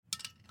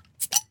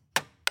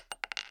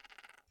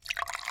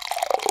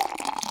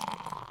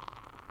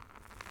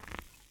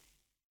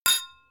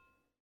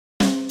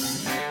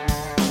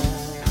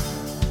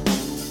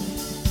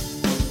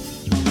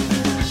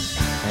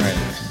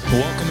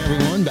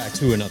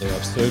to another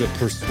episode of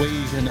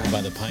Persuasion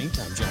by the Pint.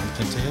 I'm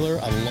Jonathan Taylor,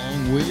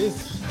 along with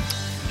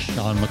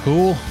Sean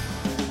McCool.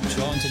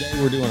 Sean, today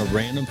we're doing a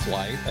random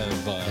flight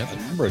of a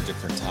number of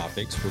different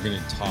topics. We're going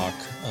to talk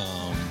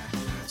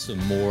some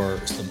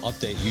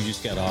update. You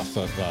just got off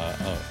of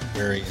a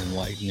very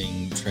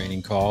enlightening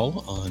training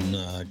call on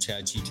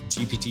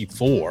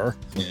ChatGPT4,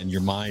 and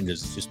your mind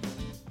is just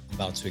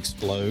about to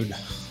explode.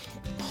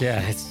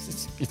 Yeah,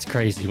 it's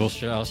crazy. I'll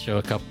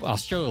show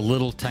a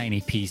little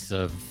tiny piece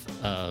of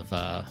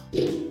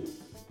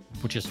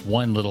just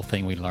one little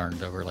thing we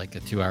learned over like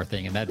a 2-hour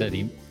thing, and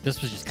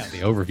this was just kind of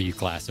the overview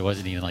class. It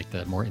wasn't even like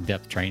the more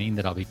in-depth training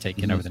that I'll be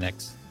taking over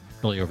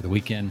the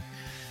weekend.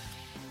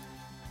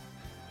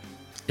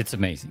 It's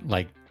amazing.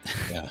 Like,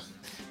 yeah,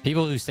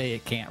 people who say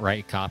it can't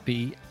write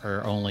copy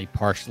are only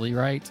partially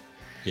right.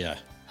 Yeah.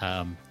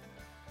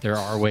 There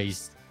are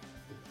ways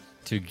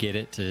to get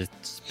it to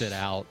spit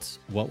out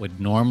what would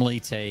normally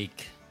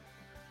take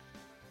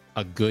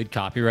a good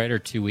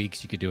copywriter 2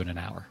 weeks. You could do it in an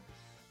hour.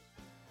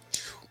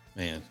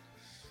 Man.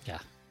 Yeah.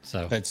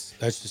 So that's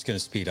just going to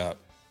speed up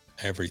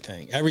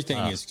everything. Everything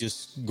is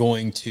just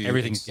going to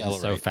everything's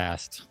accelerate so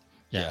fast.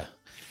 Yeah.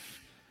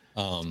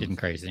 It's getting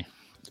crazy.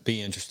 Be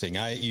interesting.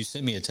 You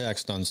sent me a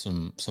text on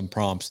some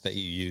prompts that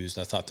you used.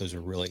 I thought those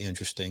are really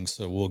interesting.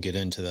 So we'll get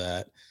into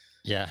that.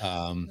 Yeah.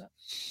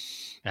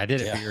 I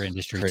did it for your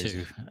industry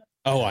too.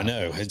 Oh, I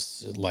know.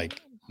 It's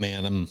like,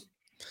 man,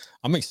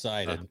 I'm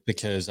excited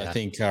because I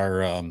think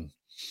our,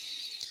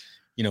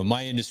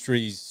 my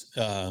industry's,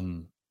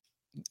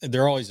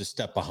 they're always a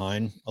step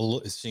behind.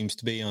 It seems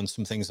to be on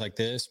some things like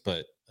this,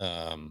 but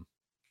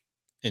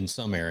in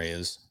some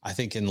areas, I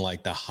think in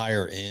like the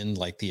higher end,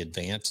 like the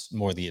advanced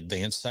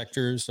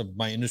sectors of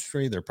my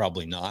industry, they're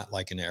probably not,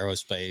 like in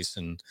aerospace.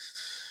 And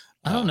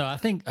I don't know. I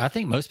think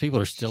most people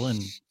are still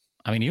in.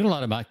 I mean, even a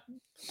lot of my,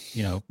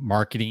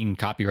 marketing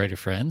copywriter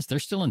friends, they're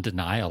still in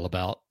denial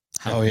about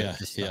how good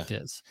this stuff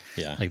is.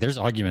 Yeah. Like there's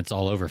arguments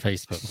all over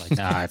Facebook. Like,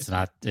 nah, it's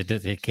not.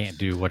 It can't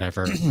do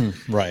whatever.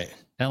 Right.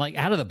 And like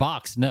out of the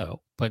box,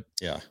 no. But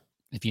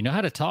if you know how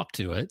to talk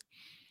to it,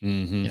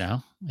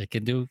 it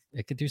can do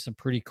some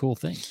pretty cool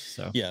things.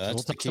 So we'll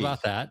talk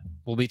about that.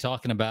 We'll be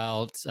talking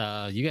about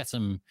you got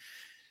some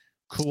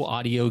cool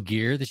audio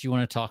gear that you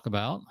want to talk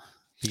about.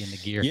 Being the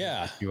gear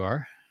you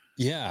are.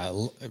 Yeah,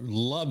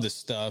 love this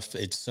stuff.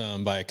 It's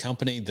by a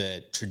company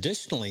that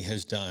traditionally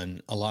has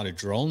done a lot of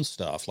drone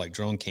stuff, like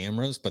drone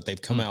cameras, but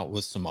they've come out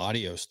with some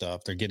audio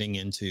stuff. They're getting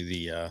into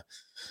the,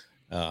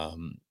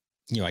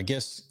 I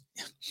guess,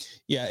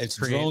 it's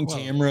drone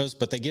cameras,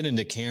 but they get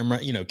into camera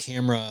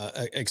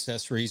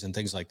accessories and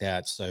things like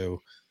that.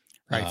 So,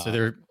 so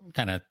they're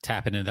kind of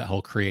tapping into that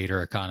whole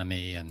creator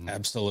economy and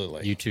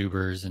absolutely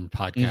YouTubers and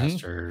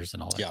podcasters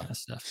and all that kind of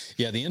stuff.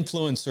 Yeah, the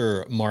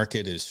influencer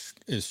market is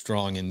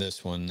strong in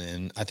this one,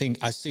 and I think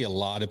I see a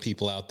lot of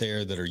people out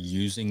there that are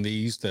using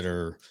these that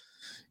are,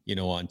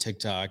 on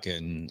TikTok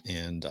and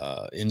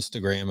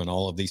Instagram and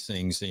all of these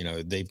things.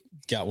 They've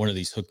got one of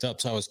these hooked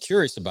up. So I was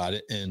curious about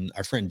it, and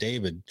our friend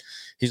David,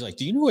 he's like,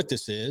 "Do you know what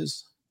this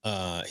is?"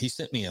 He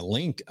sent me a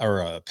link or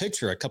a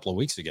picture a couple of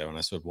weeks ago, and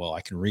I said, "Well,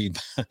 I can read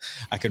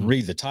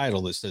the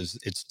title that says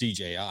it's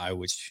DJI,"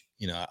 which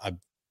I've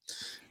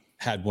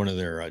had one of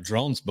their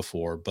drones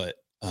before, but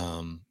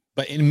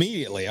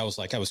immediately I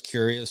was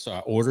curious, so I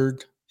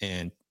ordered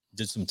and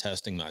did some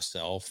testing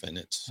myself, and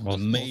it's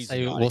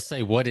amazing. We'll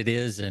say what it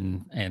is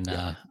and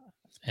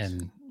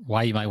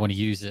why you might want to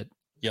use it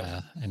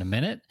in a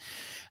minute.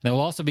 And then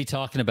we'll also be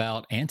talking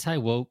about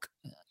anti-woke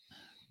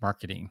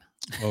marketing.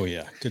 Oh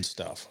yeah, good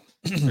stuff.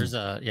 There's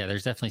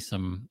definitely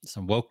some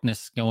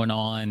wokeness going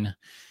on.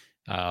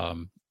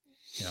 The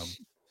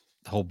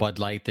whole Bud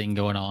Light thing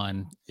going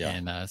on,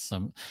 and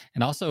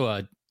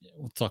also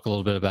we'll talk a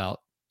little bit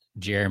about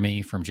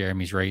Jeremy from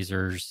Jeremy's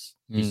Razors.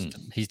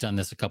 He's done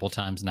this a couple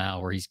times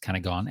now, where he's kind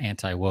of gone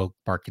anti-woke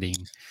marketing.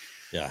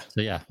 Yeah.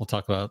 So we'll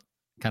talk about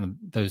kind of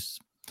those.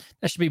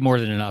 That should be more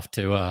than enough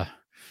to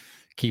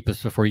keep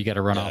us before you got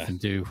to run off and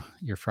do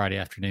your Friday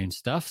afternoon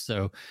stuff.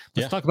 So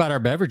let's talk about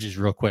our beverages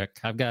real quick.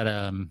 I've got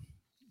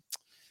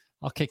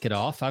I'll kick it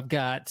off. I've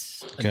got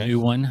a new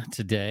one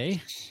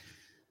today.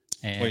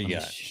 And what do you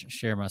got?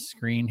 Share my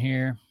screen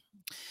here.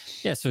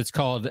 Yeah, so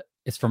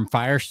it's from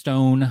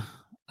Firestone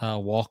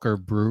Walker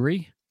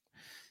Brewery,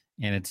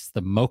 and it's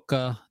the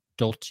Mocha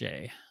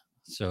Dolce.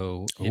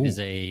 So it is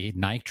a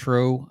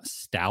nitro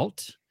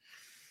stout,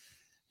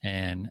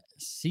 and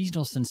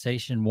seasonal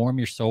sensation, warm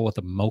your soul with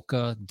a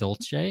Mocha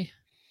Dolce.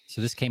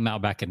 So this came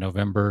out back in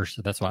November,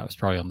 so that's why it was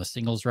probably on the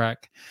singles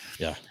rack.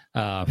 Yeah.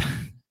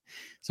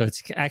 So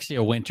it's actually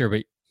a winter,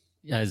 but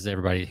as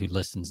everybody who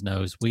listens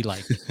knows, we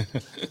like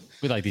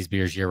these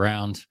beers year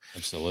round.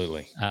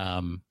 Absolutely.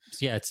 So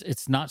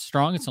it's not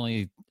strong. It's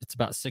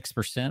about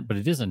 6%, but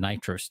it is a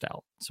nitro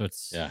stout. So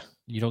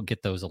you don't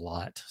get those a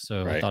lot.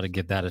 So I thought I'd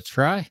give that a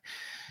try.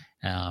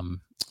 It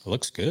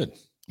looks good.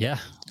 Yeah.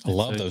 I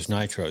love those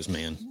nitros,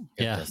 man.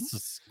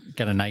 It's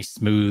got a nice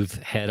smooth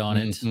head on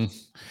it.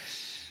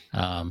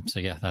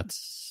 So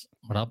that's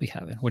what I'll be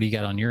having. What do you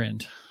got on your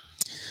end?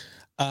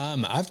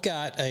 I've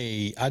got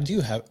a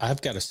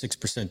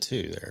 6%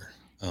 too there.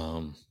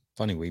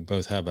 Funny, we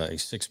both have a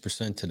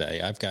 6%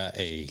 today. I've got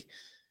a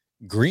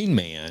Green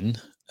Man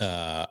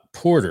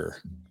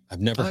porter. I've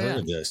never Oh heard yeah,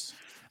 of this.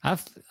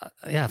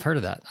 I've heard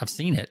of that. I've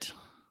seen it.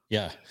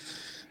 Yeah.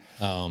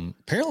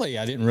 Apparently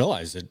I didn't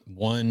realize it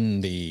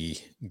won the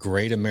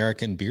Great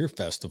American Beer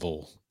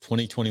Festival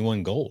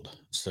 2021 gold.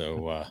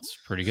 So It's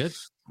pretty good.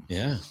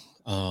 yeah.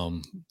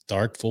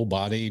 Dark, full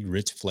bodied,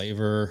 rich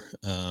flavor.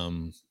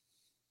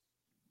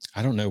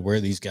 I don't know where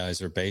these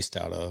guys are based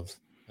out of.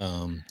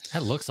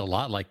 That looks a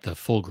lot like the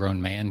Full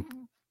Grown Man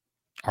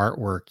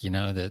artwork,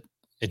 that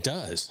It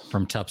does.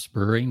 from Tupps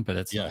Brewing, but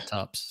it's Yeah. not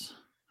Tupps.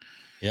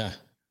 Yeah.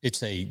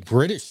 It's a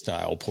British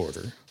style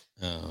porter.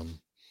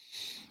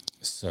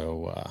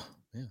 So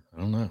yeah, I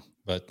don't know.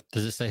 But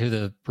does it say who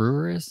the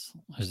brewer is?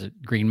 Is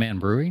it Green Man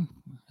Brewing?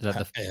 Is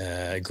that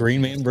the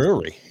Green Man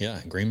Brewery?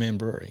 Yeah, Green Man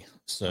Brewery.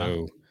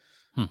 So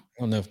I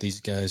don't know if these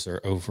guys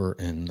are over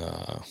in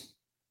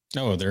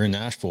no, they're in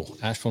Asheville,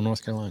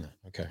 North Carolina.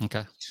 Okay.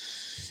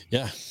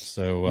 Yeah.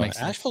 So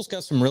Asheville's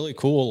got some really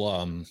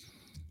cool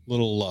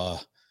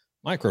little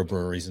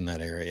microbreweries in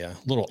that area.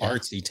 Little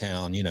artsy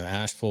town,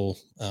 Asheville,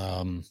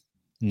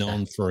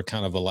 known for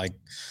kind of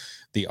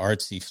the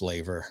artsy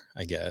flavor,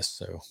 I guess.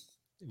 So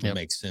it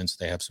makes sense.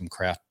 They have some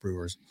craft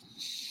brewers.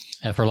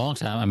 And for a long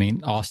time, I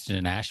mean, Austin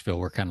and Asheville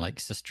were kind of like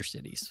sister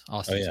cities.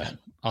 Austin's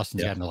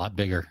gotten a lot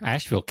bigger.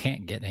 Asheville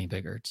can't get any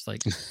bigger. It's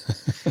like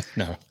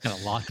no, kind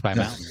of locked by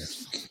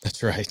mountains.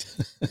 That's right.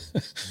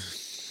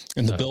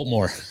 And the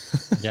Biltmore.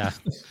 Yeah.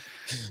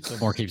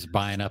 Biltmore keeps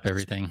buying up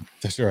everything.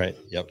 That's right.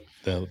 Yep.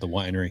 The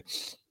winery.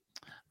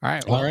 All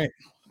right. Well, all right.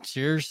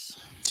 Cheers.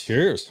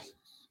 Cheers.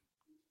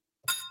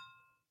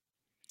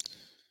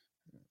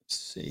 Let's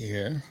see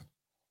here.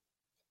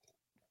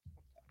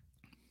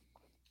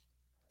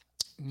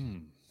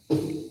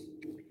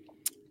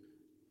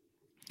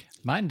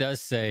 Mine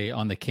does say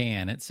on the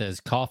can, it says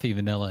coffee,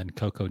 vanilla, and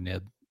cocoa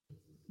nib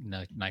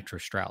nitro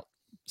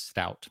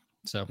stout.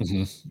 So,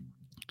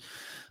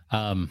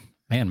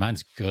 man,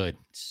 mine's good.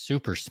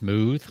 Super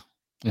smooth,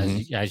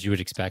 as you would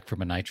expect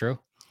from a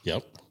nitro.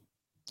 Yep.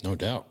 No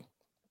doubt.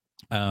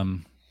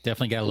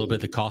 Definitely got a little bit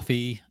of the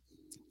coffee,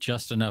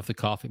 just enough the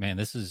coffee. Man,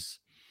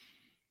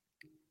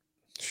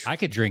 I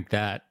could drink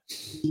that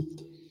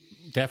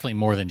definitely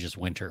more than just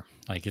winter.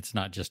 Like, it's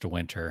not just a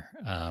winter.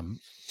 Man,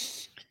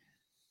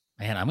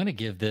 I'm going to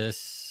give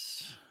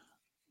this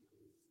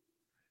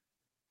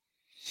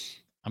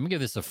a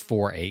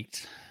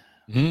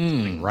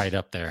 4.8. Right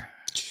up there.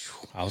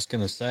 I was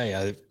going to say,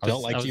 I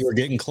felt like you were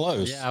getting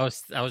close. Yeah,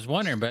 I was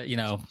wondering, but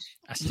I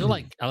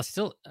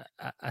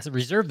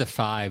reserve the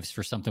 5s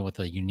for something with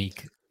a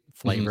unique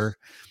flavor.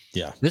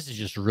 Yeah. This is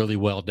just really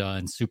well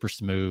done, super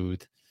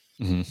smooth.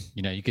 You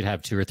could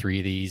have 2 or 3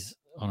 of these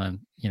on a,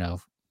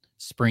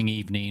 spring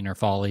evening or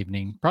fall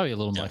evening, probably a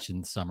little much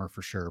in summer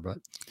for sure, but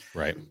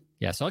right.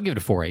 Yeah. So I'll give it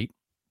a 4.8.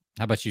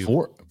 How about you?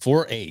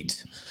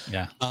 4.8.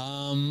 Yeah.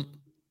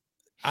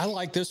 I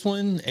like this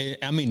one.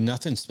 I mean,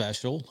 nothing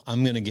special.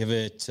 I'm going to give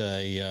it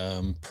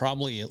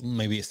probably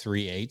maybe a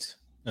 3.8.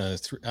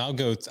 I'll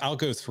go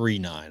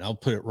 3.9. I'll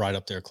put it right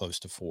up there, close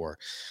to 4.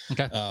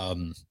 Okay. A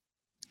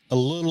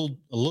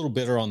little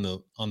bitter on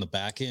the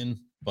back end,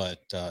 but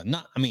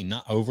not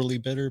overly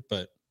bitter,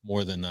 but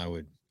more than I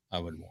would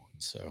want.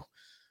 So,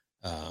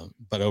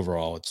 but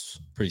overall, it's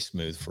pretty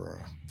smooth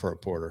for a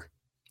porter.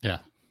 Yeah.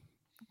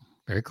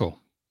 Very cool.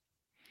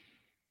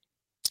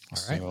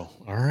 All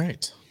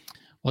right.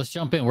 Let's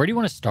jump in. Where do you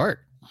want to start?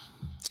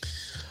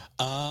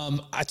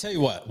 I tell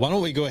you what, why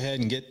don't we go ahead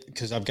and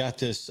because I've got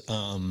this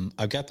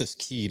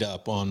keyed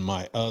up on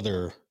my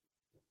other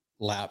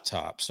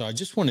laptop. So I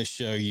just want to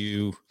show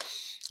you,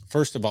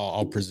 first of all,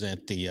 I'll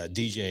present the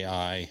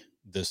DJI,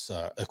 this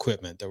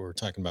equipment that we were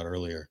talking about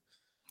earlier.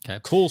 Okay.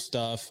 Cool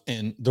stuff.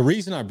 And the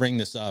reason I bring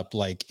this up,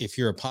 like if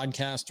you're a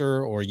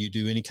podcaster or you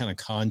do any kind of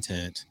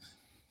content,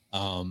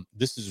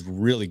 this is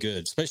really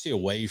good, especially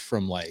away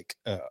from like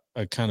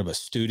a kind of a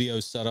studio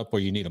setup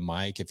where you need a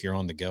mic if you're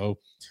on the go.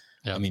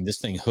 Yep. I mean, this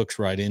thing hooks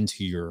right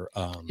into your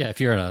if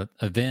you're at an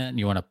event and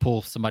you want to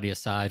pull somebody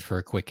aside for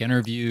a quick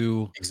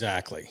interview.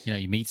 Exactly.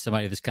 You meet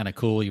somebody that's kind of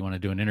cool, you want to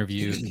do an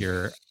interview. If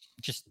you're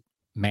just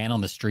man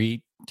on the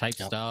street type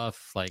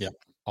stuff, like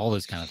all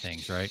those kind of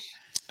things, right?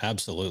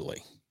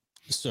 Absolutely.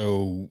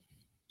 So,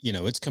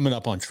 it's coming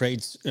up on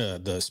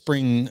the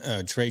spring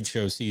trade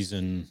show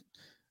season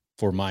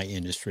for my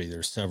industry.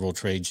 There's several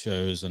trade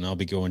shows and I'll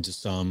be going to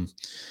some.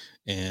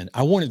 And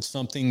I wanted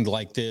something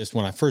like this.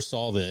 When I first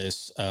saw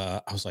this,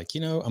 I was like,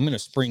 I'm going to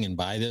spring and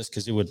buy this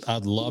because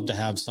I'd love to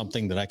have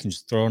something that I can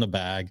just throw in a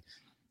bag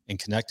and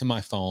connect to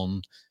my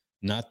phone,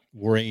 not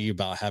worry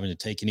about having to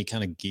take any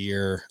kind of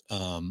gear.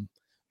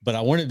 But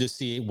I wanted to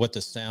see what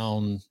the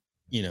sound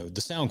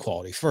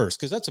quality first,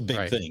 because that's a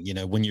big thing.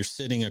 When you're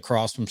sitting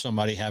across from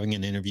somebody having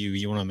an interview,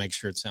 you want to make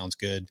sure it sounds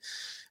good.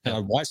 And I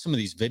watched some of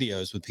these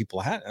videos with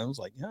people and I was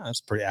like, yeah,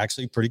 that's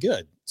actually pretty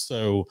good.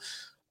 So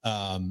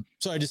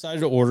So I decided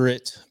to order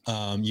it.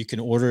 You can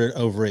order it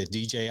over at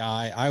DJI.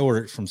 I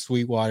ordered it from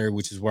Sweetwater,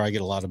 which is where I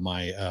get a lot of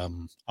my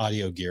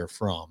audio gear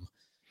from.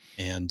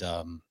 And,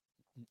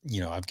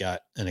 I've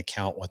got an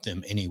account with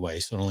them anyway,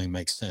 so it only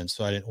makes sense.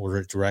 So I didn't order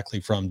it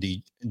directly from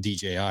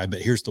DJI, but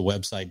here's the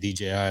website,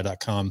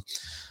 DJI.com,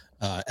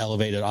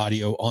 elevated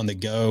audio on the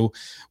go.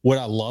 What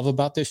I love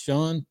about this,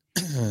 Sean,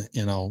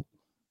 and I'll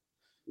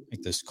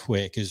make this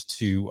quick, is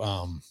to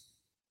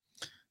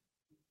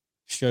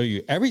show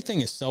you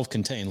everything is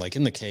self-contained. Like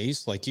in the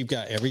case, like you've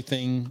got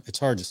everything. It's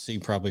hard to see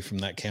probably from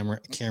that camera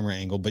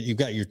angle, but you've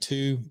got your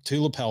two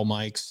lapel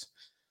mics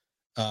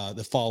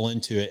that fall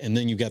into it, and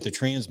then you've got the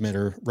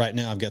transmitter. Right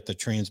now I've got the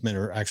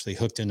transmitter actually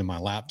hooked into my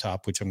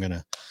laptop, which I'm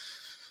gonna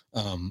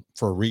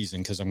for a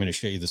reason, because I'm going to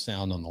show you the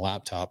sound on the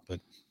laptop. But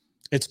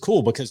it's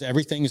cool because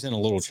everything's in a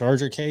little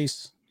charger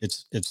case.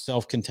 It's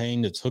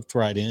self-contained. It's hooked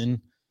right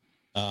in.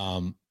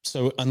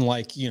 So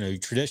unlike,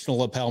 traditional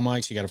lapel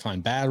mics, you got to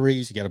find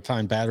batteries, you got to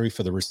find battery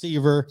for the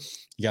receiver,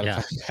 you got to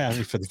find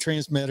battery for the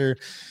transmitter.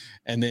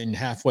 And then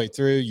halfway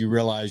through, you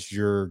realize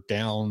you're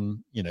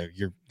down,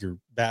 your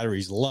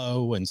battery's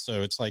low. And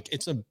so it's like,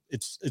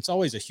 it's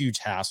always a huge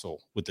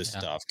hassle with this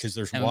stuff, because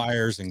there's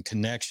wires and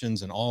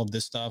connections and all of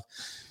this stuff.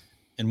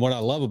 And what I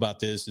love about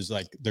this is,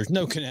 like, there's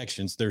no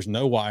connections, there's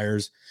no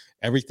wires.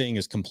 Everything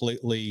is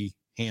completely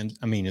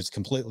it's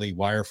completely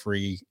wire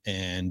free,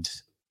 and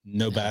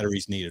no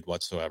batteries needed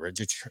whatsoever.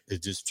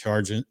 It just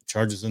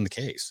charges in the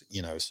case,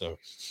 so.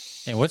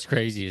 And what's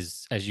crazy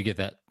is, as you get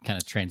that kind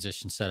of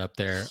transition set up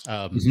there,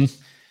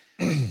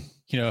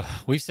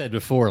 we've said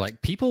before,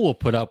 like, people will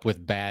put up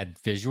with bad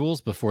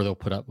visuals before they'll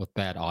put up with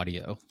bad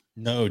audio.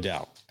 No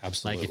doubt.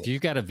 Absolutely. Like, if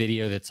you've got a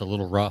video that's a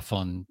little rough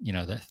on,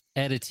 the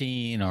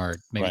editing, or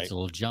maybe it's a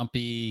little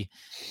jumpy,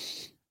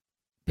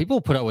 people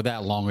will put up with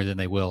that longer than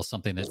they will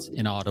something that's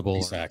inaudible,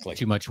 exactly, or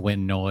too much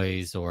wind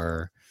noise,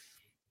 or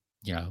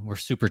we're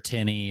super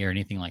tinny or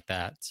anything like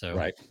that. So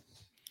right.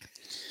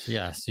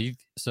 Yeah.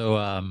 So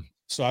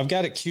I've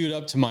got it queued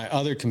up to my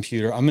other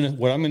computer.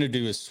 What I'm gonna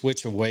do is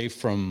switch away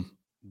from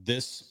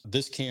this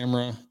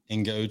camera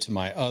and go to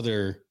my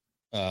other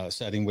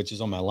setting, which is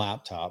on my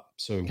laptop.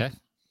 So okay.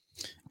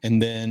 And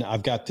then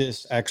I've got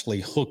this actually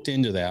hooked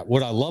into that.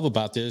 What I love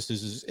about this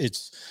is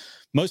it's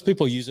most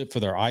people use it for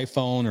their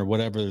iPhone or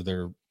whatever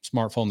their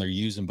smartphone they're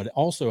using, but it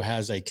also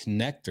has a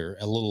connector,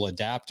 a little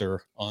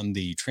adapter on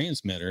the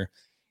transmitter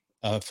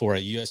for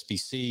a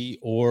USB-C,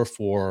 or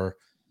for,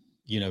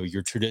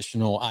 your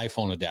traditional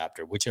iPhone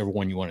adapter, whichever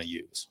one you want to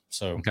use.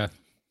 So, okay.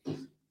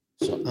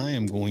 So I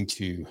am going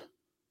to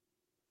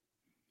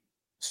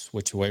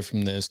switch away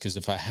from this, because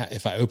if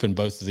I open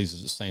both of these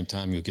at the same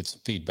time, you'll get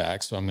some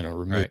feedback. So I'm going to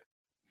remove. Right.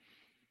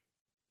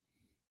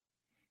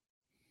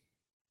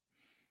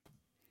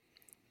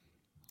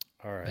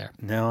 All right. There.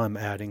 Now I'm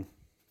adding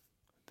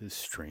this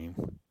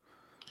stream.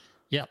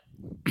 Yep.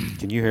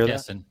 Can you hear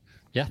that? And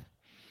yeah.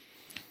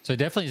 So it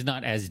definitely is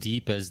not as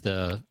deep as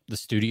the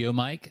studio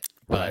mic,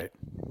 but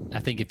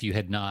I think if we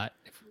had not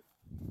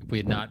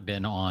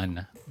been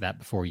on that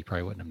before, you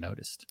probably wouldn't have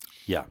noticed.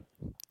 Yeah.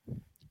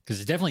 Because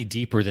it's definitely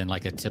deeper than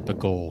like a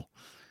typical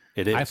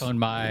iPhone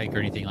mic or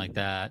anything like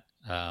that.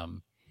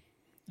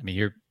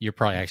 You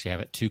probably actually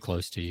have it too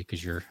close to you,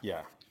 because you're.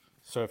 Yeah.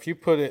 So if you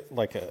put it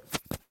like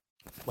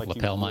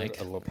lapel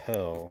mic, a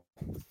lapel,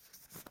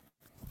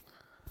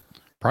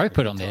 probably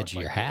put it on the edge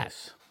of your hat.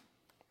 This.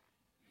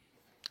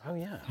 Oh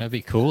yeah, that'd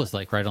be cool. It's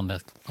like right on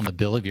the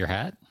bill of your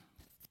hat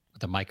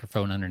with a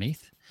microphone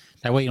underneath.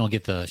 That way you don't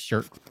get the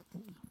shirt.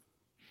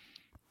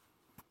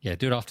 Yeah,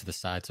 do it off to the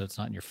side so it's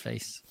not in your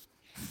face.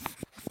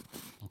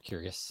 I'm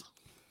curious.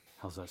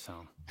 How's that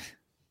sound?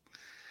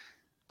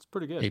 It's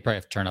pretty good. Yeah, you probably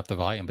have to turn up the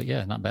volume, but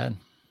yeah, not bad.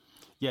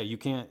 Yeah, you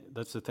can't.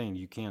 That's the thing.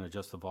 You can't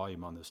adjust the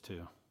volume on this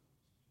too.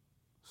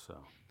 So.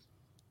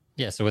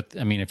 Yeah, so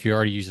if you're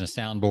already using a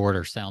soundboard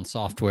or sound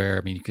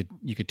software, you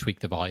could tweak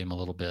the volume a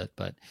little bit,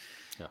 but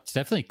it's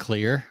definitely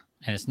clear,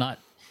 and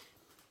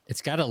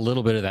it's got a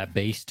little bit of that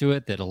bass to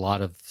it that a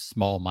lot of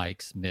small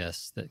mics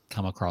miss, that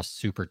come across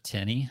super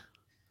tinny.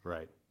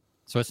 Right.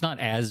 So it's not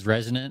as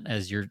resonant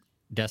as your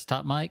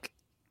desktop mic,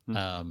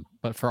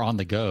 but for on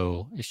the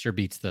go, it sure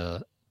beats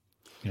the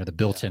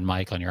built-in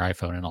mic on your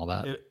iPhone and all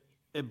that.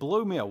 It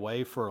blew me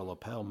away for a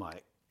lapel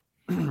mic,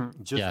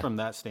 just from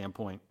that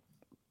standpoint.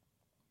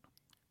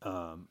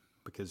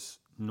 Because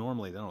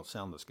normally they don't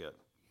sound this good.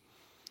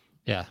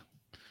 Yeah.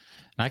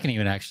 And I can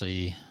even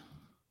actually,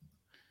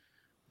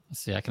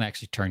 I can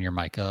actually turn your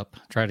mic up.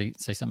 Try to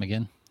say something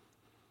again.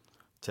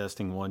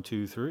 Testing 1,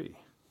 2, 3.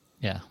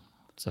 Yeah.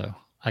 So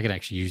I can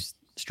actually use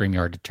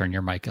StreamYard to turn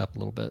your mic up a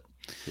little bit.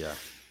 Yeah.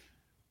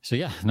 So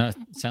yeah, no, it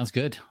sounds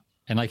good.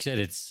 And like I said,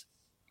 it's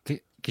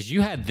because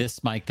you had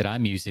this mic that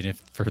I'm using.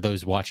 If for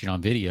those watching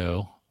on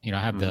video, I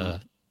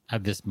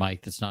have this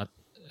mic that's not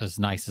as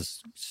nice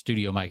as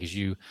studio mic as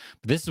you,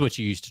 but this is what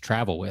you used to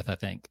travel with, I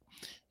think.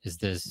 Is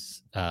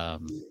this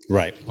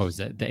right? What was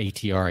that? The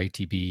ATR,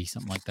 ATB,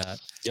 something like that.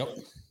 Yep.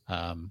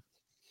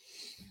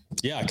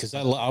 Yeah, because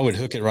I would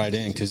hook it right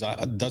in, because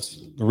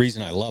that's the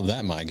reason I love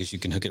that mic, is you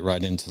can hook it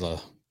right into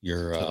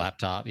your For the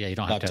laptop. Yeah, you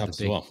don't have to have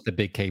laptop as well. the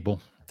big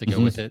cable to go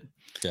with it.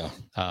 Yeah.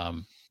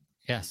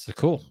 Yeah, so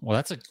cool. Well,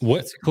 that's a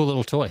cool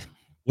little toy.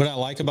 What I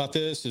like about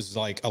this is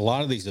like a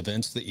lot of these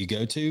events that you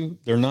go to,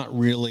 they're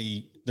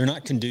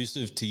not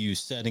conducive to you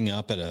setting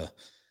up at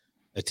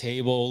a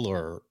table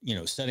or,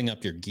 setting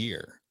up your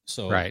gear.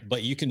 So, Right.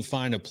 but you can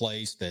find a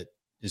place that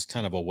is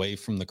kind of away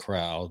from the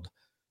crowd,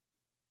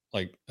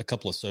 like a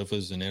couple of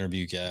sofas and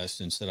interview guests,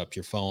 and set up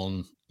your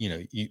phone.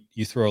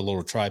 You throw a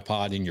little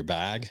tripod in your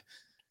bag,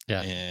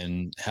 Yeah,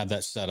 and have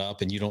that set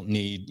up, and you don't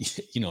need,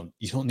 you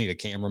don't need a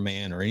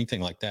cameraman or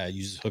anything like that.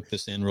 You just hook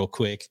this in real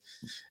quick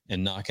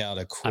and knock out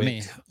a quick. I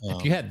mean,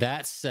 if you had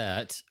that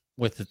set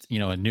with,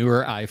 a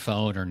newer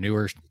iPhone or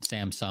newer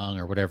Samsung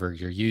or whatever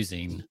you're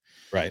using,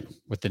 right,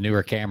 with the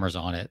newer cameras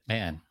on it,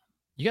 man,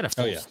 you got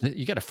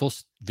a full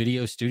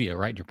video studio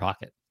right in your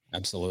pocket.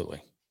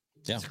 Absolutely.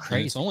 Yeah. It's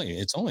crazy.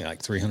 It's only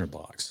like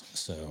 $300.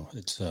 So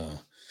it's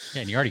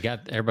yeah, and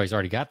everybody's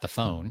already got the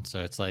phone.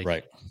 So it's like,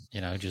 right.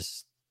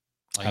 Just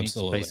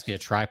Absolutely. basically a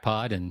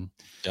tripod, and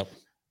yep,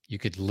 you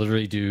could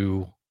literally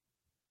do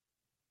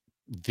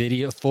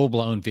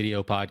full-blown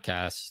video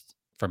podcast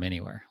from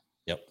anywhere.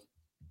 Yep.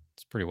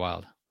 It's pretty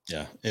wild.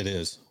 Yeah, it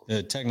is.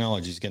 The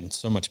technology is getting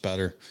so much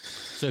better.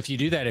 So if you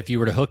do that, if you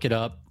were to hook it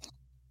up,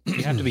 do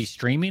you have to be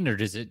streaming, or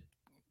does it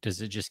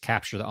just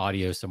capture the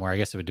audio somewhere? I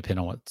guess it would depend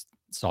on what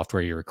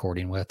software you're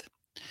recording with.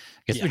 I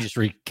guess it would just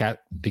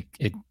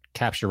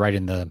capture right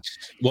in the.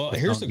 Well,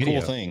 here's the cool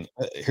thing.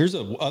 Here's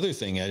the other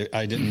thing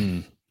I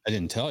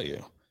didn't tell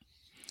you.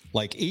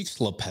 Like each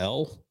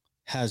lapel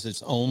has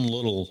its own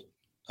little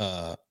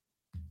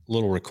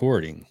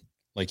recording.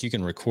 Like you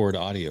can record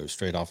audio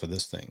straight off of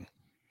this thing.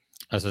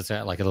 Oh, so it's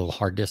got like a little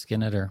hard disk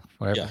in it or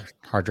whatever. Yeah.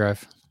 Hard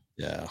drive.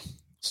 Yeah.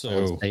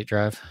 So state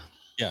drive.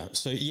 Yeah.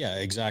 So yeah,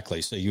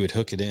 exactly. So you would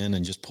hook it in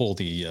and just pull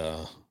the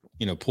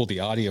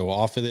audio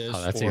off of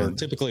this. Or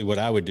typically what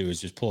I would do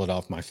is just pull it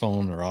off my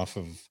phone or off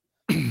of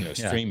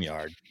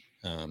StreamYard.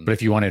 But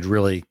if you wanted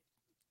really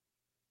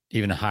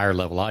even a higher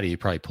level audio, you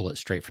probably pull it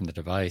straight from the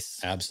device.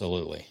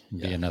 Absolutely.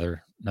 Be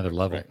another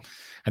level. Right.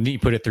 And then you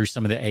put it through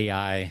some of the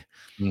AI,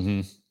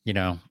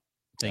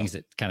 things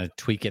that kind of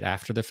tweak it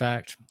after the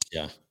fact.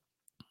 Yeah.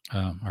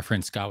 Our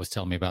friend Scott was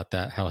telling me about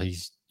that, how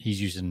he's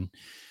using,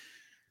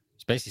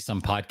 it's basically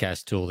some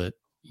podcast tool that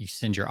you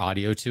send your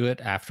audio to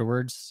it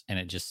afterwards and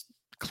it just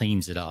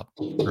cleans it up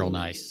real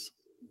nice.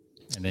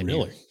 And then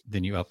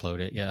you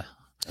upload it. Yeah.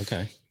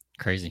 Okay.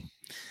 Crazy.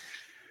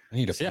 I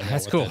need to find out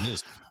that's what cool. that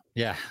is.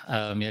 Yeah.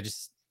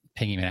 Just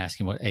pinging him and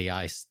asking what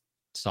AI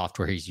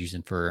software he's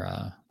using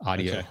for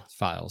audio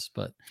files.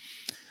 But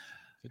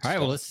all right,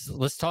 well,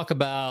 let's talk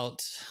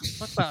about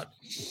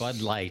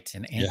Bud Light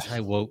and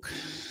anti-woke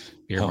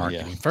beer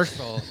marketing. Yeah. First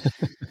of all,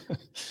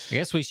 I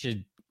guess we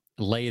should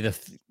lay the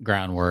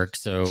groundwork.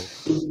 So,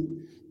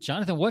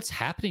 Jonathan, what's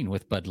happening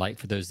with Bud Light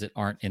for those that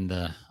aren't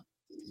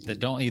that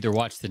don't either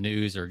watch the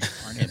news or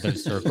aren't in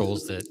those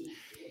circles that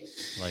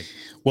like?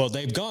 Well,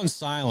 they've gone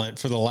silent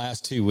for the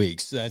last 2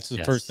 weeks. That's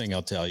the first thing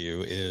I'll tell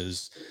you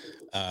is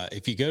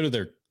if you go to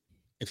their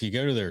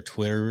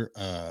Twitter,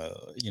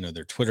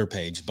 their Twitter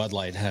page, Bud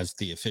Light has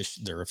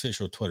their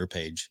official Twitter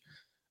page.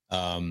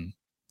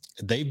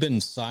 They've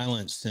been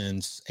silent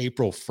since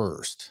April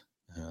 1st,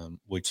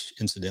 which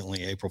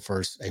incidentally, April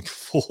 1st,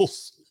 April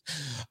Fools.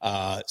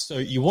 So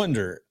you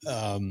wonder,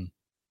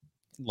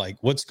 like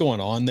what's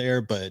going on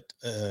there, but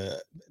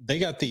they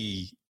got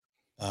the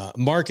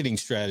marketing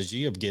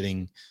strategy of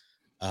getting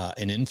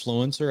an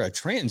influencer, a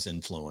trans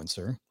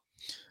influencer,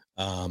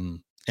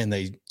 and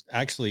they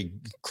actually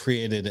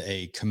created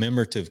a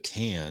commemorative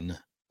can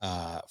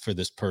for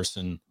this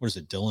person. What is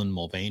it, Dylan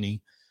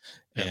Mulvaney?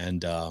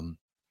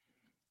 Yep.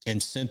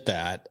 And sent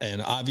that,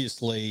 and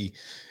obviously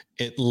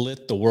it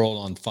lit the world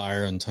on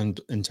fire in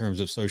terms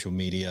of social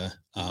media.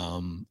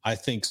 I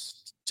think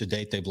to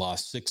date they've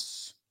lost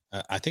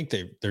I think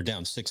they're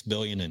down $6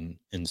 billion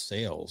in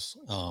sales.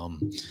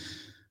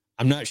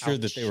 I'm not sure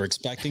that they were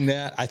expecting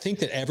that. I think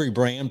that every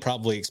brand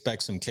probably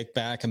expects some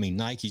kickback. I mean,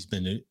 Nike's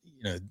been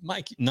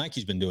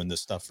doing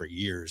this stuff for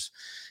years,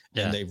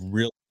 and they've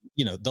really,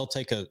 they'll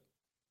take a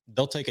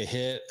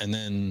hit and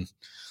then,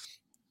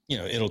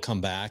 it'll come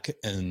back.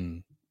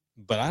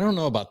 But I don't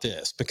know about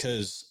this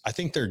because I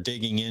think they're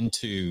digging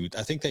into,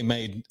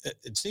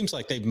 it seems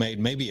like they've made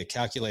maybe a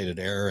calculated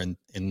error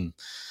in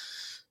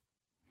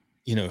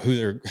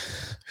who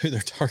their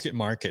target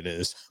market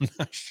is. I'm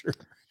not sure.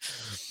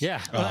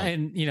 Yeah.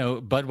 And,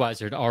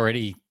 Budweiser had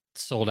already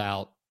sold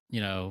out,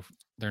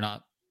 they're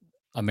not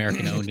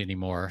American owned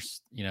anymore.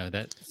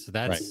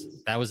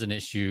 That was an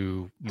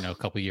issue, a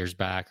couple of years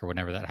back or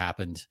whenever that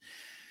happened.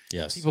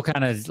 Yes. People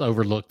kind of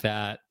overlooked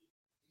that.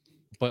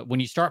 But when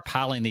you start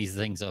piling these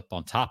things up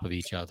on top of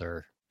each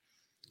other,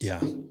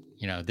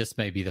 this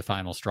may be the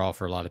final straw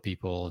for a lot of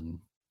people.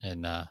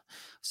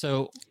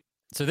 So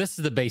this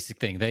is the basic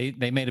thing.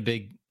 They made a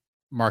big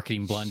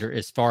marketing blunder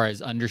as far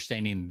as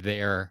understanding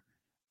their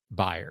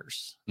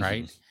buyers,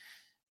 right? Mm-hmm.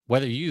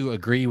 Whether you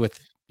agree with,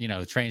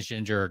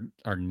 transgender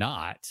or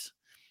not,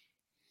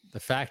 the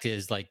fact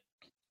is like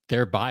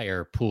their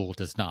buyer pool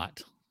does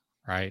not,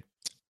 right?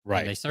 and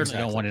Right. they certainly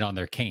don't Exactly. want it on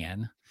their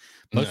can.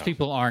 Most No.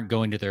 people aren't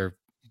going to their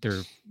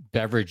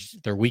beverage,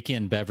 their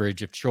weekend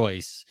beverage of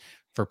choice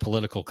for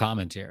political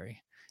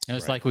commentary. And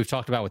it's Right. like we've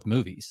talked about with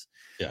movies.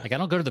 Yeah. Like I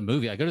don't go to the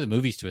movie, I go to the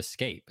movies to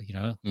escape. You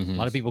know, a Hmm.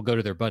 lot of people go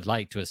to their Bud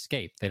Light to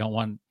escape. They don't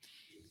want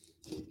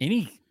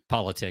any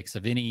politics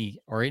of any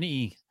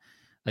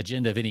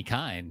agenda of any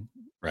kind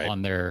Right.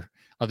 on their,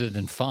 other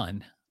than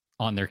fun,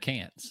 on their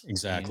cans. And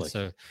Exactly.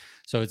 so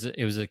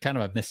it was a kind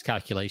of a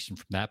miscalculation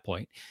from that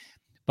point.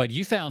 But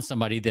you found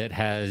somebody that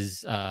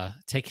has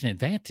taken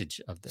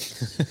advantage of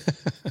this.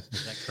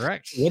 Is that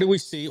correct? What do we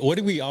see? What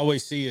do we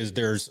always see is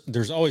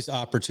there's always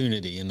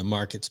opportunity in the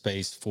market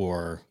space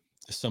for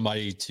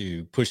somebody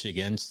to push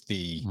against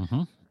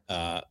Mm-hmm.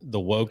 the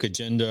woke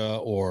agenda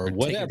or Or take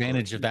whatever.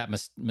 advantage of that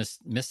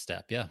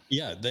misstep. Yeah.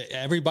 Yeah,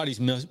 everybody's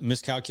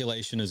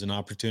miscalculation is an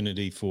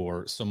opportunity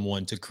for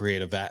someone to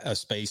create a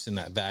space in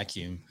that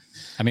vacuum.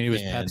 I mean, it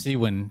was And Pepsi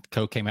when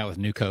Coke came out with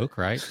New Coke,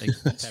 right?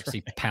 that's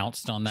Pepsi right.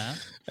 pounced on that.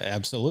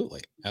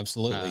 Absolutely,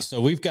 absolutely.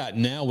 So we've got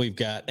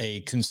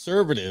a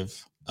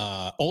conservative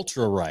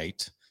ultra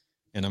right,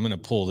 and I'm going to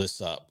pull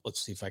this up.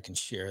 Let's see if I can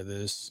share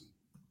this.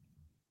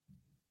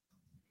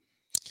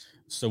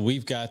 So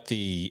we've got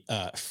the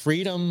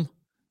Freedom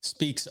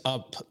Speaks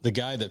Up, the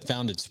guy that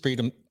founded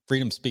Freedom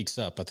Speaks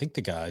Up. I think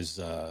the guy's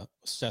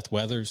Seth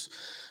Weathers,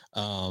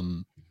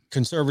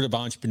 conservative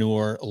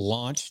entrepreneur,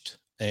 launched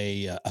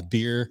a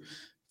beer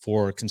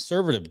for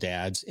conservative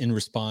dads in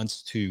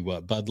response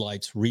to Bud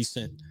Light's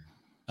recent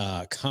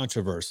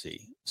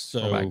controversy.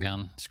 Scroll back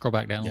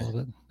down a Yeah.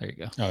 little bit. There you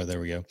go. Oh,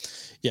 there we go.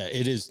 Yeah,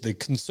 it is the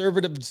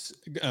conservative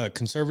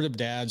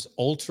dads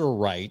ultra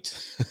right,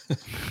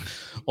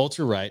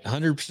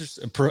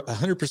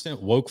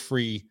 100% woke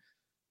free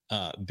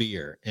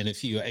beer. And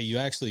if you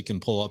actually can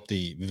pull up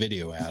the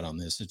video ad on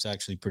this, it's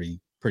actually pretty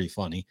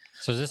funny.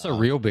 So is this a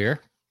real beer?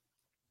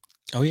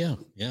 Oh yeah,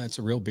 it's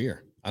a real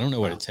beer. I don't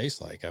know what Wow. it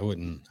tastes like. I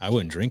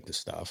wouldn't drink the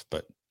stuff,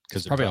 but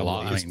because Probably a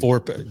lot. It's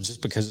 4,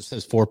 just because it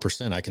says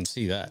 4%, I can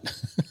see that.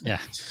 Yeah,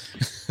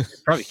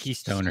 probably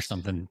Keystone or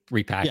something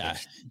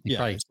repackaged. Yeah, You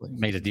probably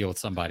made a deal with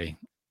somebody.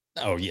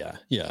 Oh yeah,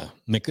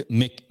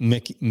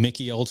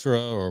 Mickey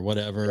Ultra or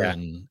whatever, Yeah.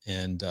 and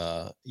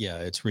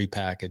it's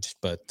repackaged.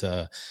 But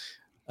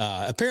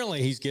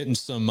apparently he's getting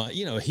some,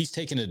 he's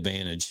taking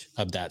advantage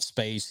of that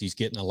space. He's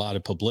getting a lot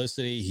of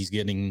publicity. He's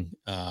getting,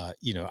 I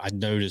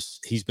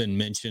noticed he's been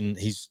mentioned.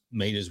 He's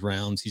made his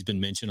rounds. He's been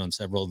mentioned on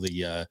several of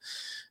the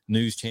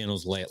news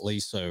channels lately.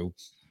 So,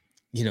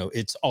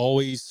 it's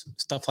always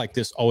stuff like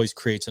this always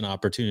creates an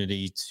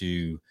opportunity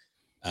to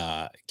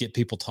get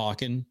people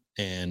talking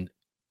and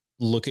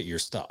look at your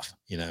stuff.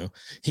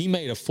 He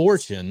made a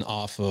fortune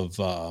off of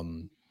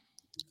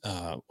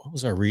what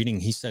was our reading?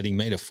 He said he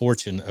made a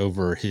fortune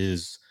over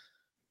his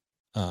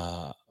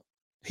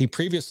he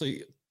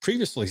previously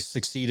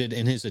succeeded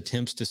in his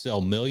attempts to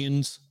sell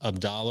millions of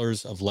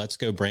dollars of Let's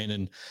Go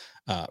Brandon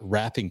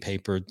wrapping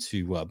paper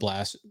to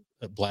blast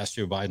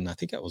Joe Biden. I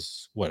think that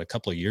was a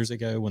couple of years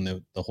ago when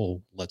the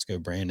whole Let's Go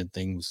Brandon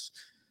thing was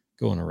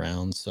going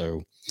around.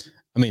 So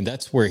I mean,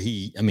 that's where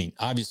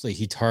obviously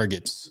he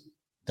targets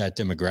that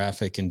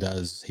demographic and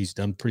he's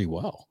done pretty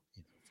well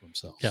for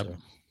himself. Yep.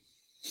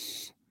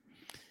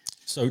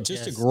 So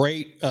just a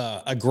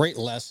great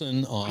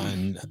lesson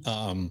on,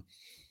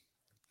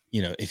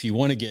 if you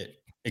want to get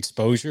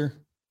exposure,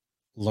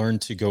 learn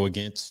to go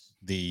against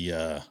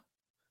the,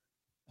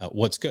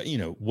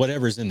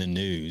 whatever's in the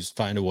news,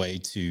 find a way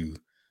to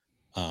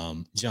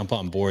jump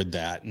on board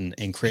that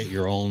and create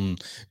your own,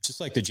 just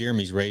like the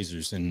Jeremy's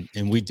Razors. And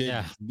we did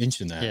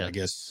mention that, I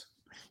guess.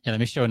 Yeah. Let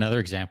me show another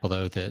example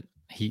though, that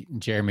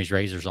Jeremy's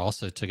Razors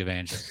also took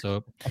advantage of.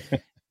 So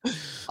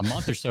a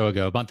month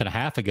and a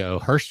half ago,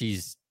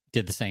 Hershey's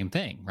did the same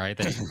thing, right?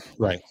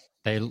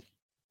 They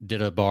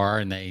did a bar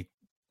and they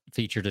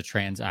featured a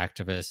trans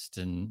activist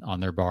on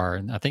their bar.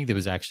 And I think it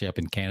was actually up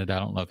in Canada. I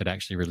don't know if it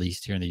actually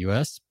released here in the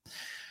US.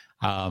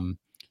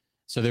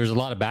 So there's a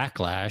lot of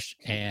backlash,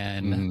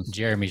 and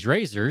Jeremy's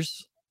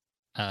Razors,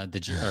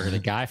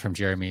 the guy from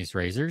Jeremy's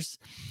Razors,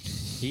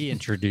 he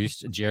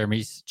introduced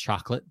Jeremy's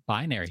chocolate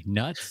binary,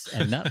 nuts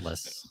and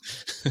nutless.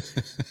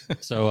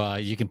 So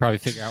you can probably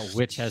figure out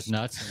which has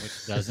nuts and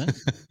which doesn't.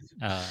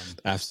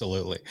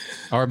 Absolutely.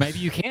 Or maybe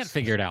you can't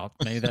figure it out.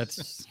 Maybe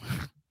that's.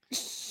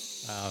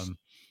 So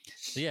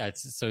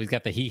he's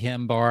got the he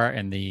him bar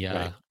and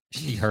the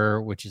she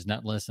her, which is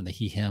nutless, and the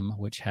he him,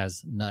 which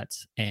has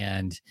nuts.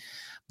 And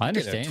my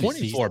understanding,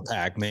 24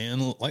 pack,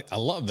 man. Like, I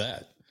love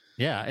that.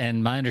 Yeah,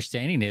 and my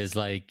understanding is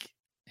like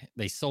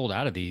they sold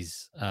out of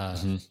these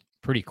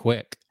pretty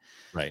quick,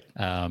 right?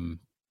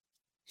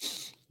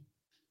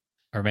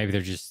 Or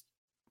maybe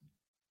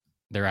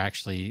they're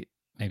actually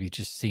maybe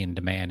just seeing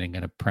demand and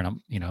going to print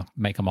them,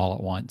 make them all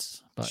at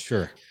once. But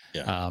sure,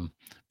 yeah.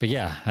 But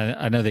yeah,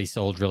 I know they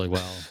sold really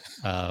well.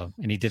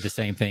 And he did the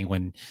same thing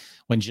when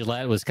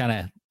Gillette was kind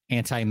of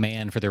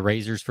anti-man for their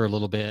razors for a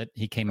little bit.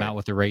 He came out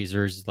with the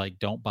razors, like,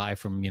 don't buy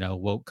from,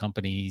 woke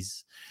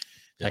companies,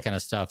 that kind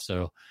of stuff.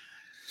 So,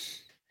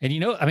 and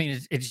I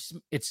mean,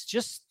 it's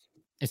just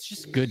it's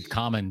just good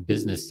common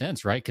business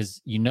sense, right? Because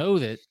you know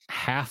that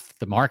half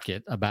the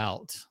market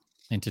about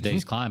in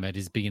today's climate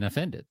is being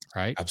offended,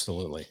 right?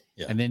 Absolutely.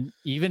 Yeah. And then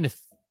even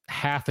if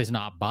half is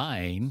not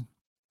buying,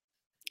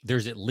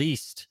 there's at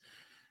least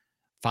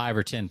 5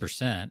 or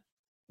 10%,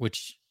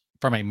 which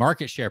from a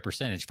market share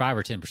percentage, 5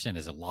 or 10%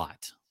 is a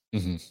lot.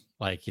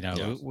 Like, you know,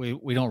 Yeah.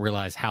 we don't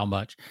realize how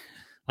much.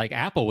 Like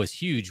Apple was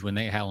huge when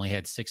they only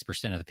had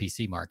 6% of the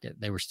PC market.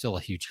 They were still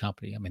a huge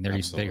company. I mean, they're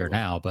even bigger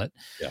now, but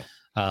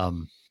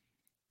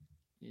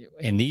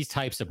in these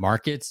types of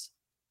markets,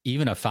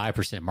 even a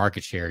 5%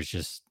 market share is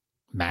just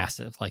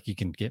massive. Like you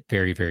can get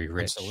very, very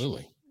rich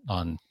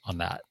on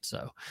that.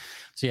 So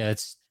yeah,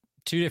 it's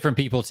two different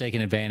people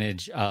taking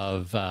advantage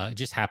of, it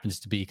just happens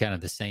to be kind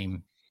of the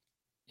same,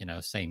 you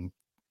know, same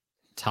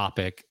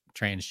topic,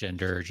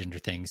 transgender, gender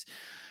things.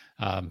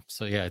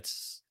 So yeah,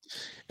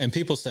 and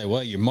people say,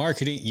 well, you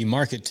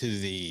market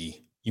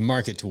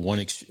to one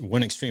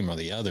extreme or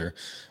the other.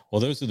 Well,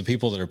 those are the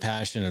people that are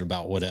passionate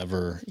about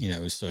whatever, you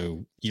know,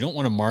 so you don't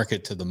want to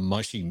market to the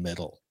mushy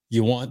middle.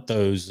 You want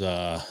those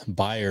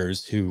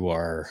buyers who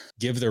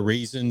give their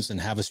reasons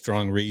and have a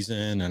strong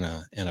reason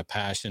and a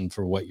passion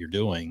for what you're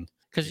doing.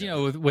 Because, you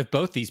know, with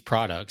both these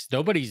products,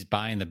 nobody's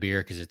buying the beer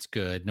because it's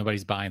good.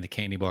 Nobody's buying the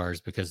candy bars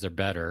because they're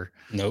better.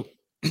 Nope.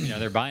 You know,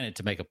 they're buying it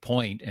to make a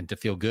point and to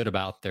feel good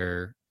about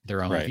their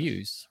own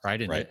views,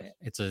 right? And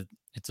it's a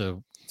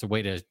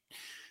way to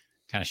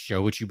kind of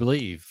show what you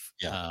believe,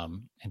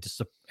 and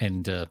to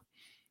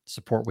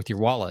support with your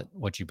wallet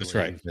what you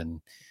believe,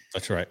 and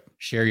that's right.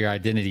 Share your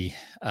identity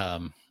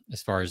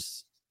as far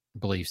as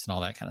beliefs and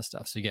all that kind of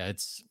stuff. So yeah,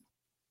 it's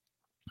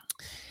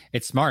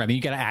smart. I mean,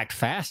 you got to act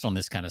fast on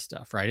this kind of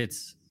stuff, right?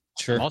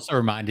 I'm also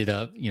reminded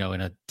of, you know, in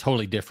a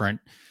totally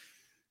different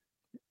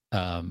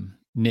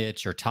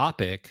niche or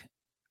topic,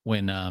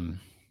 when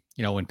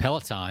you know, when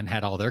Peloton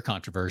had all their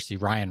controversy,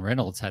 Ryan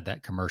Reynolds had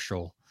that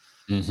commercial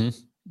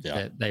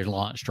that they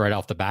launched right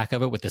off the back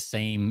of it with the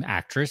same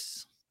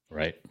actress,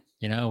 right?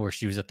 You know, where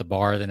she was at the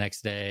bar the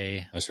next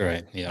day. That's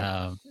right.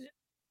 Yeah.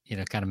 You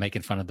know, kind of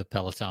making fun of the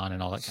Peloton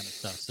and all that kind of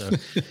stuff. So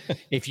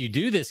if you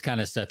do this kind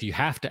of stuff, you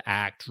have to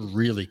act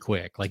really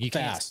quick. Like you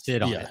can't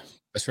sit on it.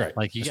 That's right.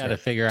 Like you got to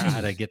figure out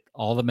how to get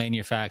all the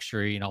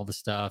manufacturing and all the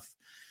stuff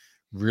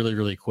really,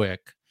 really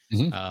quick.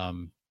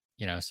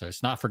 You know, so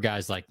it's not for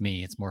guys like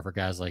me. It's more for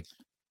guys like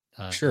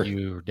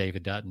you or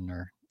David Dutton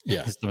or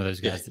some of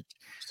those guys that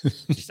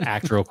just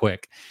act real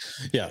quick.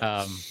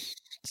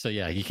 So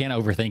yeah, you can't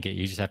overthink it.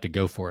 You just have to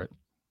go for it.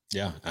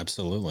 Yeah,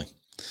 absolutely.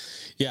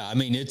 Yeah, I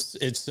mean,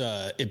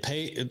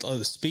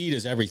 speed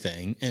is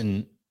everything,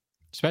 and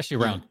especially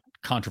around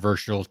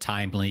controversial,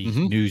 timely,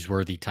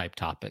 newsworthy type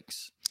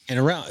topics. And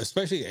around,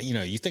 especially, you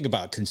know, you think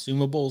about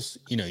consumables.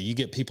 You know, you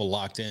get people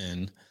locked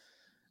in,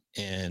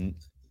 and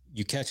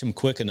you catch them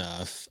quick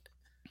enough,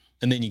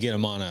 and then you get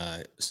them on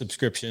a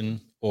subscription,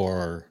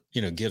 or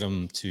you know, get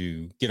them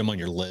on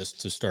your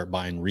list to start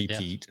buying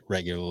repeat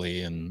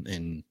regularly,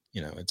 and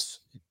you know,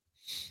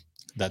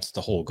 that's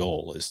the whole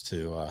goal, is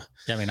to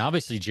I mean,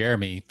 obviously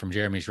Jeremy from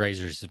Jeremy's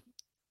Razors,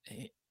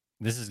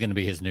 this is going to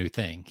be his new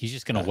thing. He's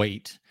just going to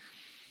wait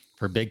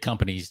for big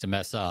companies to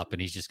mess up,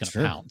 and he's just going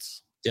to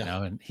pounce. You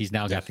know, and he's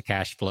now got the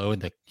cash flow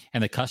and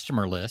the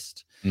customer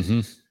list.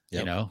 You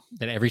know,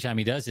 that every time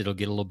he does, it'll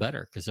get a little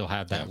better because he'll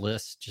have that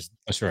list. Just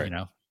you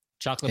know,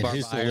 chocolate bar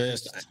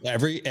buyers. List.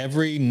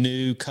 Every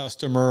new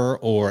customer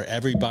or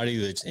everybody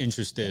that's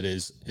interested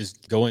is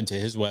going to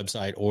his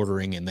website,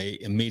 ordering, and they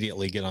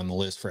immediately get on the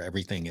list for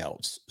everything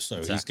else.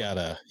 So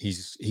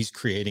he's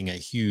creating a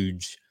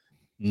huge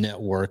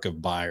network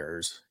of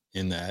buyers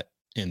in that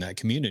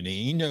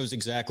community. He knows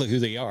exactly who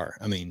they are.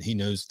 I mean, he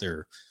knows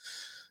their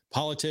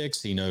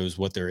politics. He knows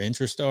what their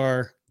interests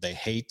are. They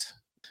hate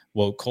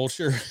woke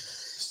culture.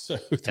 So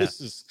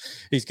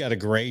he's got a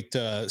great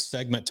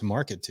segment to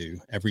market to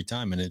every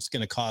time, and it's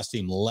going to cost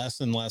him less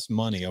and less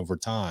money over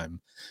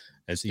time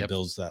as he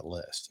builds that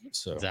list.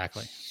 So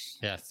exactly.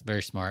 Yeah, it's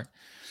very smart.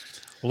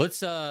 Well,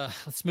 let's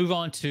move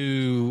on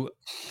to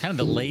kind of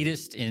the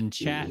latest in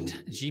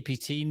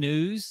ChatGPT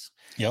news.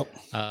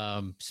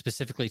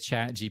 Specifically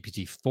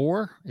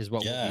ChatGPT4 is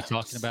what we'll be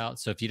talking about.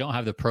 So if you don't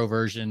have the pro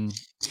version,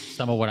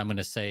 some of what I'm going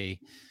to say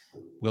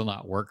will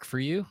not work for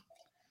you.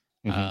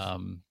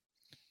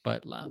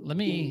 But I'm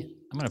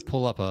going to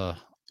pull up a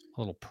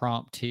little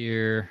prompt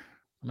here.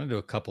 I'm going to do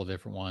a couple of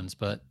different ones,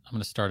 but I'm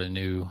going to start a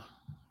new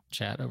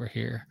chat over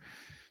here.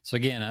 So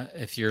again,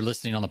 if you're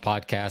listening on the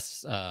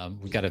podcast,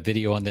 we've got a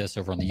video on this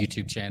over on the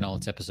YouTube channel.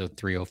 It's episode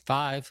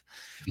 305,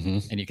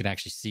 and you can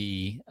actually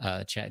see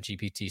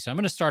ChatGPT. So I'm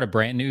going to start a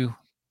brand new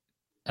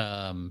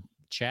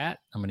chat.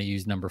 I'm going to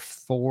use number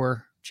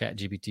 4,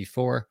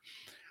 ChatGPT4.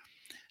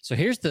 So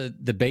here's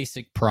the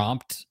basic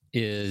prompt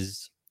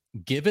is: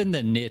 given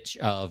the niche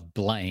of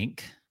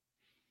blank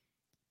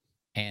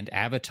and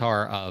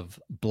avatar of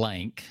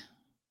blank,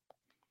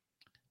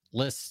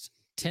 list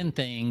 10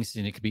 things,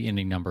 and it could be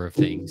any number of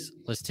things.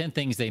 List 10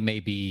 things they may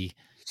be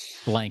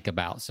blank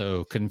about.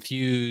 So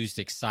confused,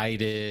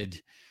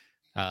 excited,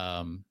 you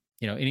know,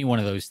 any one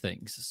of those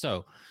things.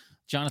 So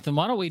Jonathan,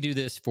 why don't we do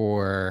this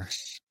for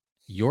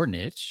your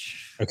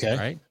niche. Okay.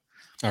 Right.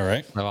 All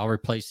right. So I'll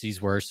replace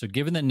these words. So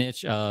given the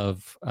niche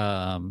of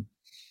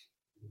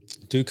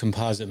do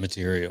composite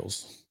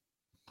materials.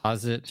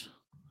 composite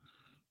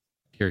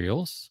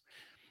materials,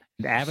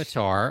 and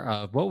avatar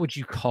of what would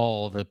you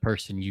call the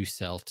person you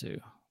sell to?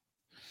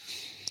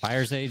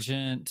 Buyer's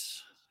agent,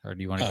 or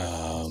do you want to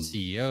go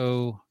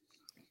CEO?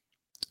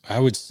 I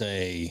would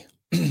say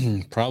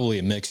probably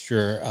a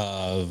mixture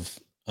of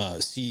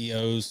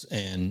CEOs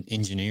and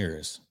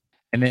engineers.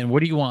 And then what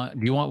do you want?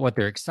 Do you want what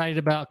they're excited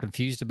about,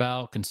 confused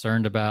about,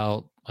 concerned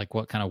about? Like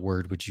what kind of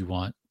word would you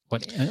want?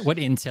 What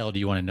intel do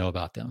you want to know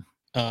about them?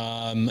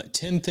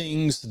 10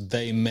 things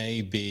they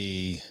may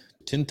be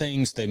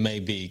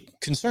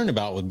concerned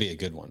about would be a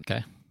good one.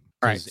 Okay.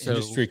 All right. So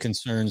industry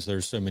concerns,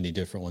 there's so many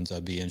different ones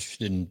I'd be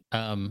interested in.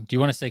 Do you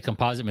want to say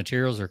composite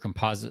materials or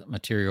composite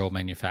material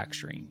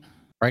manufacturing?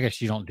 Or I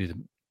guess you don't do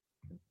them.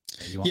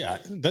 Yeah,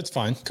 that's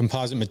fine.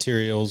 Composite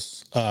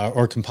materials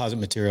or composite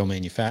material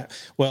manufacture.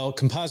 Well,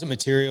 composite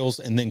materials,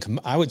 and then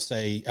I would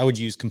say I would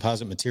use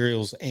composite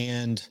materials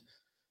and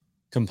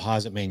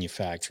composite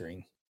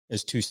manufacturing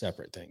as two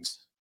separate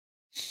things.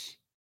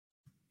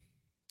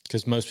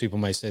 Because most people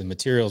may say the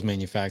materials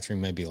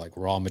manufacturing may be like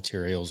raw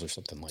materials or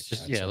something like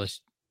that. Yeah, so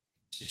let's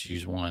just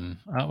use one.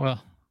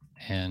 Well,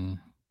 and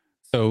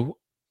so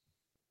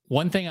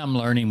one thing I'm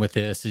learning with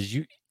this is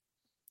you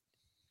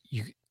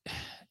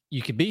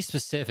could be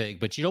specific,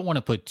 but you don't want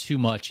to put too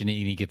much in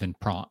any given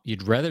prompt.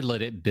 You'd rather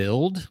let it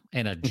build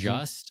and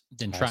adjust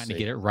than trying to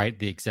get it right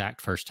the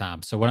exact first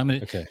time. So what I'm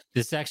going to,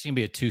 this is actually going to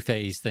be a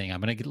two-phase thing.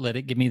 I'm going to let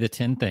it give me the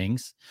 10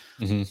 things.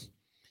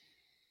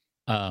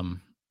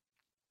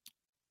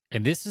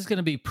 And this is going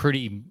to be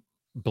pretty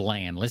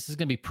bland. This is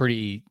going to be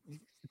pretty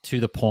to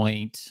the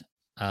point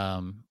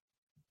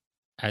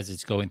as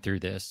it's going through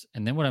this.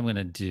 And then what I'm going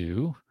to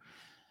do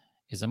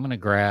is I'm going to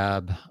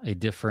grab a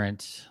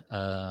different,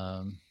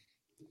 where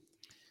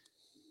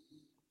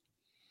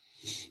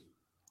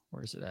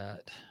is it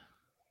at?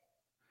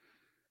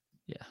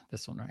 Yeah,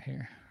 this one right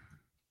here.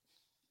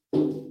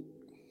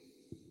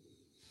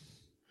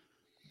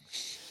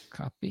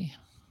 Copy.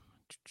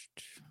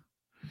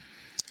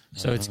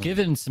 So it's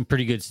given some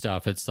pretty good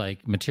stuff. It's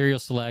like material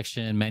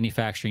selection,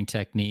 manufacturing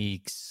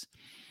techniques,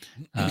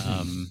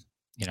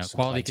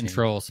 quality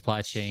control,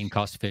 supply chain,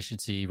 cost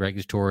efficiency,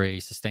 regulatory,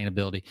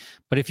 sustainability.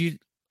 But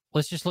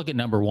let's just look at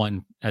number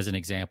one as an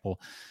example.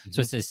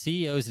 So it says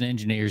CEOs and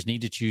engineers need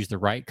to choose the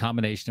right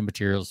combination of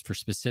materials for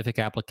specific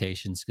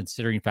applications,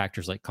 considering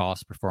factors like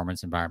cost,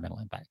 performance, environmental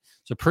impact.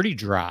 So pretty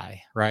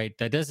dry, right?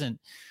 That doesn't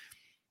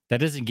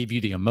give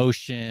you the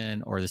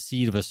emotion or the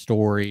seed of a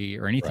story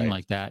or anything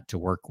like that to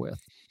work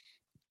with.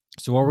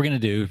 So what we're going to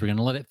do is we're going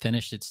to let it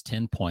finish its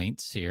 10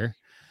 points here.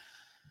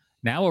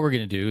 Now what we're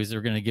going to do is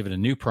we're going to give it a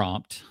new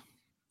prompt.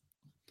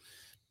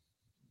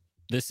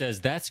 This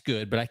says, that's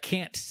good, but I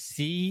can't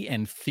see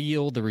and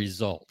feel the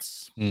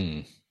results.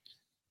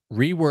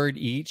 Reword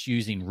each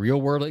using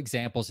real world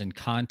examples and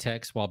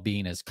context while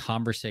being as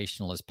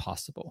conversational as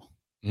possible.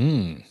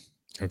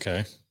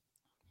 Okay.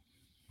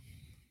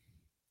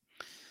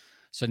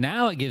 So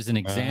now it gives an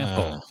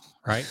example,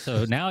 right?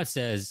 So now it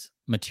says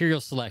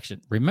material selection.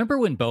 Remember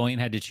when Boeing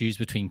had to choose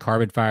between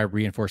carbon fiber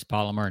reinforced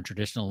polymer and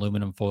traditional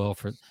aluminum foil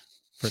for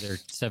their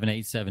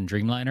 787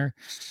 Dreamliner?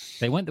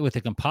 They went with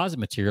a composite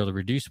material to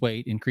reduce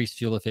weight, increase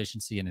fuel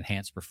efficiency, and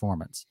enhance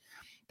performance.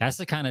 That's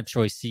the kind of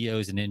choice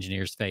CEOs and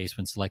engineers face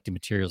when selecting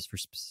materials for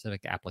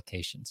specific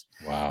applications.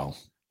 Wow.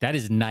 That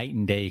is night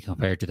and day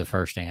compared to the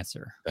first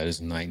answer. That is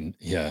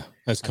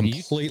that's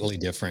completely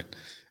different.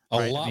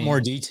 A lot more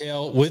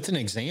detail with an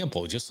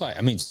example,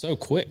 so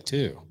quick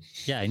too.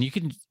 Yeah. And you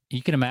can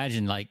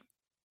imagine like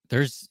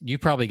you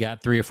probably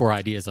got 3 or 4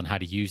 ideas on how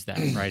to use that,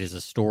 right? As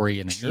a story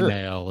in an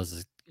email,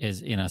 as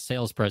in a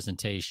sales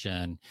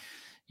presentation,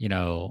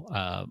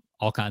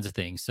 all kinds of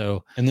things.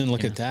 So, and then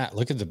look at that.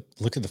 Look at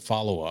the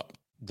follow-up,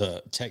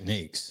 the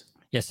techniques.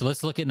 Yeah. So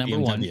let's look at number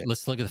one.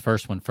 Let's look at the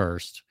first one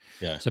first.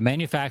 Yeah. So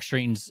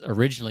manufacturing's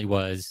originally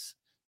was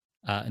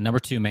number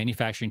 2,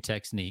 manufacturing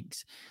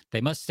techniques. They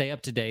must stay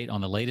up to date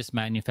on the latest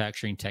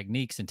manufacturing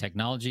techniques and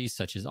technologies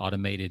such as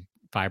automated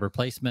fiber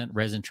placement,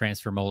 resin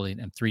transfer molding,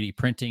 and 3D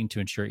printing to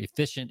ensure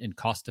efficient and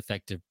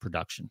cost-effective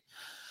production.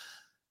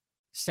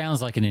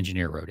 Sounds like an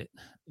engineer wrote it,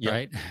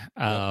 right?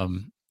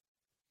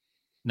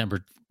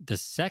 The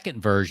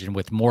second version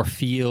with more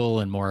feel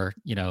and more,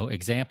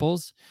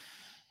 examples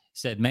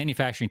said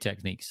manufacturing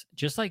techniques.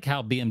 Just like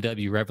how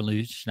BMW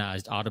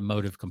revolutionized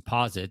automotive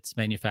composites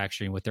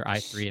manufacturing with their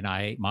i3 and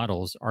i8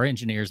 models, our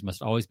engineers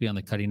must always be on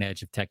the cutting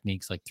edge of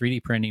techniques like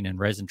 3D printing and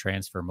resin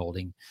transfer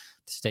molding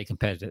to stay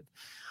competitive.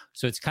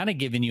 So it's kind of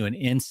giving you an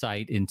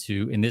insight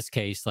into, in this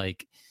case,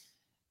 like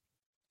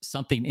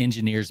something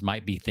engineers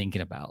might be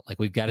thinking about. Like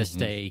we've got to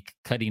stay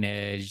cutting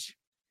edge,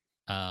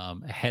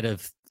 ahead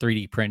of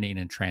 3D printing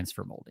and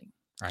transfer molding,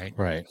 right?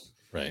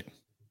 Right.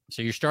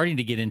 So you're starting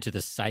to get into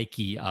the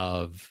psyche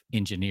of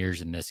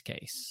engineers in this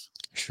case.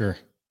 Sure.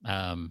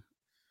 So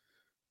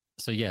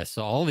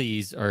all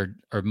these are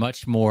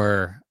much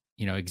more,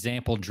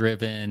 example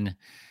driven.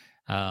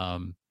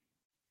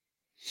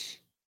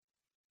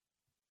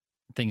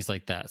 things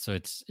like that. So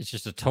it's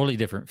just a totally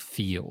different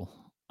feel.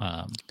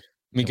 Let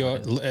me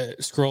go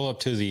scroll up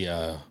to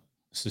the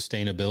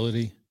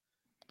sustainability.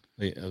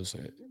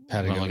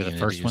 Patagonia the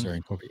first one? are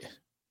incorporating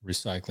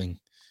recycling.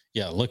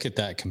 Yeah, look at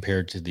that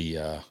compared to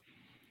the.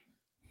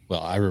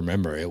 Well, I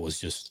remember it was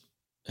just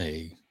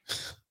a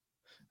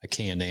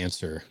canned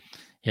answer.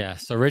 Yeah.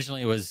 So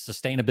originally it was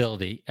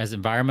sustainability. As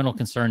environmental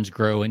concerns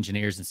grow,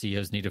 engineers and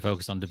CEOs need to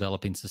focus on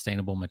developing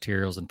sustainable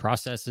materials and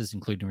processes,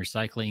 including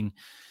recycling and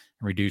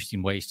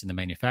reducing waste in the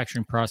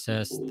manufacturing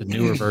process. The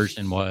newer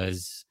version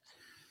was,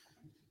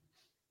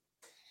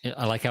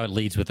 I like how it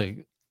leads with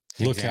a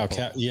look example.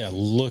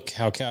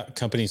 how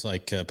companies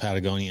like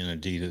Patagonia and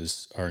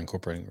Adidas are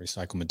incorporating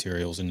recycled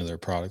materials into their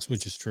products,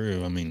 which is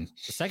true. I mean,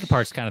 the second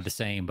part's kind of the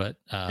same, but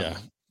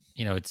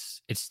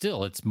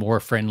it's more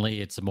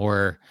friendly. It's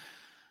more,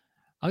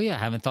 oh yeah, I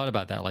haven't thought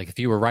about that. Like if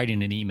you were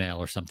writing an email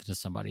or something to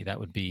somebody, that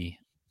would be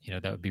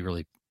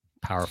really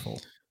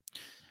powerful.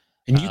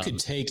 And you could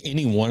take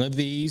any one of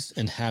these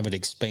and have it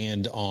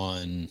expand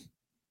on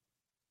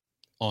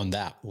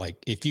that. Like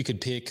if you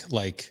could pick,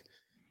 like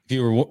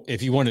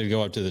if you wanted to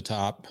go up to the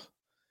top,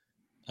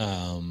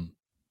 and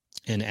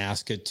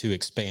ask it to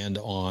expand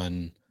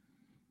on,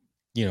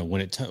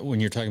 when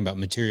you're talking about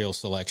material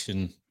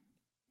selection,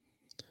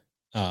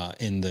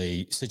 in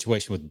the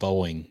situation with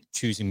Boeing,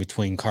 choosing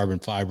between carbon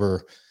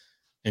fiber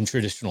and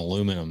traditional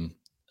aluminum,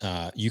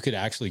 you could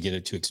actually get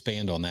it to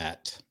expand on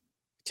that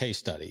case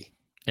study.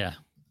 Yeah.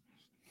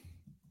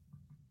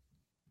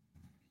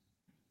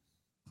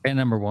 And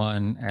number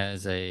one,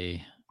 as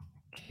a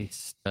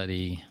case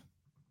study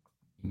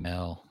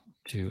email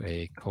to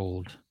a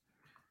cold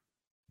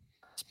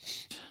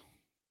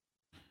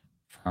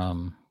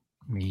from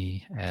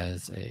me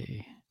as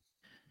a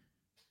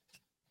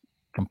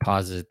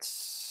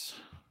composites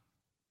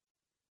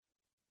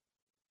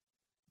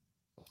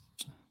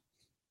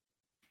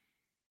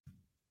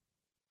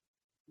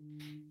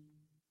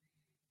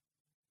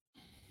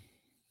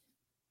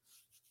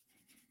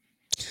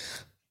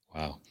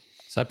Wow.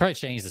 So I probably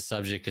changed the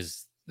subject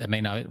because that may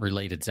not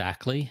relate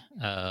exactly.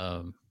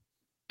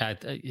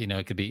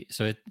 It could be.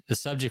 So the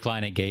subject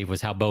line it gave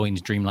was how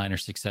Boeing's Dreamliner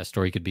success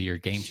story could be your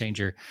game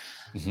changer.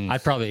 Mm-hmm.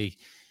 I'd probably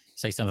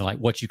say something like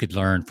what you could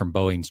learn from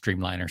Boeing's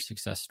Dreamliner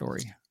success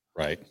story.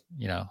 Right.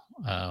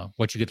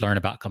 What you could learn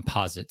about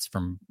composites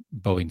from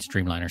Boeing's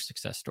Dreamliner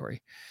success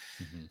story.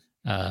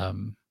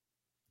 Mm-hmm.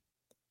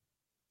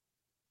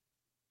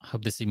 I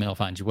hope this email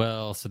finds you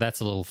well. So that's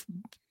a little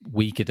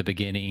weak at the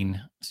beginning.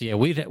 So yeah,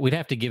 we'd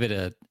have to give it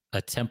a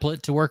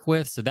template to work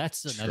with. So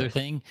that's another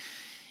thing.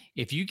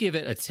 If you give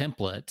it a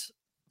template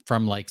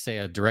from, like, say,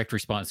 a direct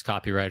response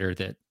copywriter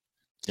that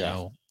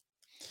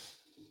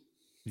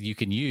you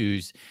can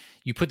use,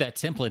 you put that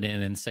template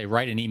in and say,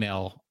 write an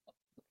email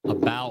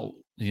about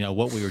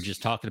what we were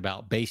just talking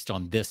about based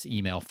on this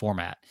email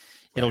format.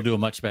 It'll do a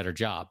much better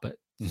job. But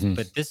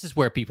this is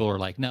where people are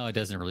like, no, it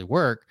doesn't really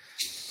work.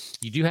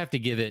 You do have to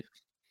give it.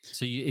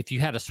 So if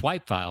you had a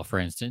swipe file, for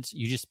instance,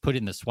 you just put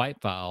in the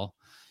swipe file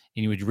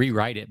and you would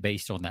rewrite it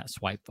based on that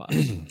swipe file.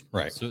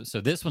 Right.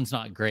 So this one's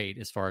not great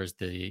as far as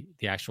the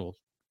actual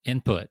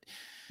input,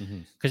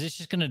 because it's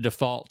just going to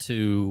default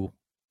to,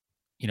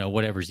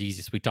 whatever's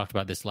easiest. We talked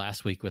about this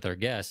last week with our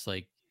guests.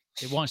 Like,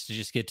 it wants to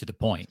just get to the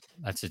point.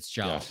 That's its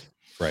job.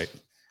 Yeah. Right.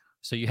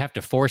 So you have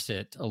to force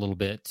it a little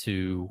bit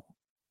to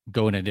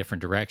go in a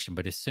different direction.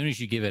 But as soon as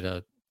you give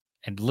it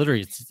and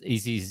literally it's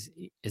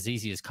as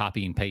easy as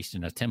copy and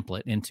pasting a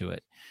template into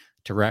it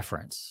to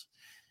reference,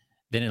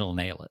 then it'll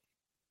nail it.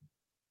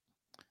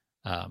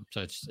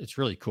 So it's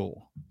really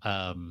cool.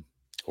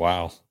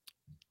 Wow.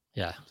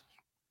 Yeah.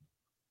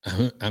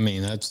 I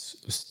mean, that's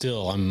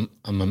still, I'm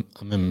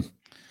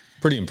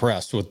pretty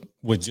impressed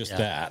with just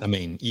that. I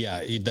mean,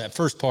 that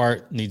first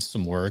part needs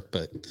some work,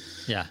 but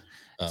yeah,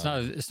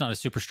 it's not a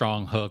super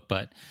strong hook,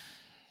 but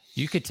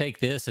you could take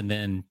this and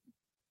then,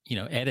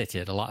 edit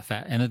it a lot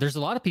fast. And there's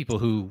a lot of people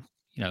who,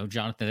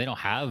 Jonathan, they don't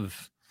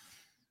have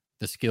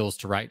the skills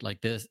to write like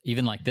this,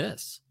 even like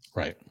this.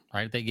 Right.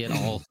 They get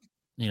all,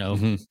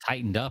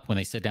 tightened up when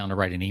they sit down to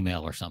write an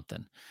email or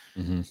something.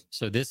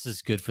 So this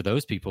is good for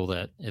those people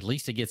that at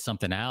least it gets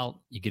something out.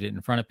 You get it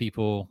in front of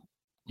people,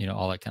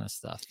 all that kind of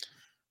stuff.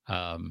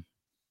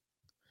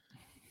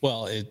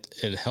 Well,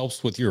 it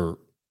helps with your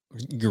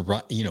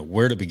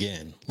where to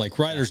begin, like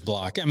writer's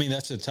block. I mean,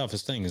 that's the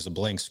toughest thing, is a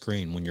blank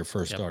screen when you're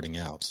first starting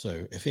out.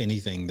 So if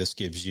anything, this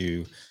gives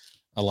you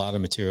a lot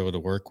of material to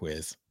work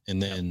with.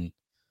 And then,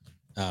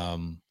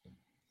 I'm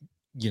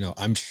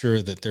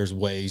sure that there's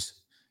ways,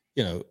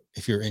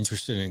 if you're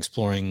interested in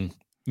exploring,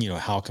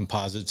 how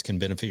composites can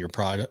benefit your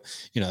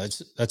product,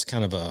 that's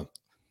kind of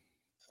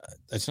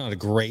that's not a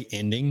great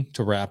ending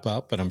to wrap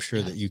up, but I'm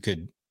sure that you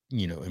could,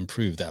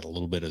 improve that a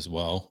little bit as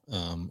well,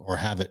 or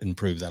have it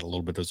improve that a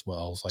little bit as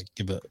well. It's like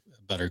give a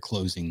better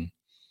closing.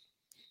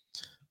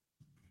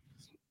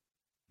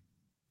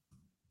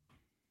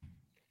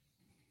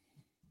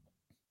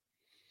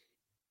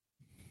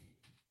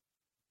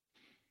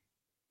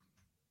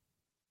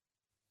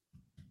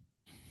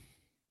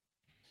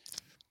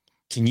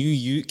 Can you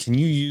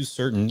use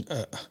certain,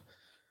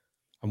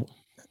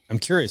 I'm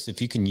curious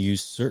if you can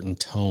use certain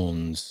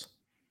tones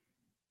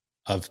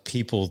of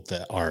people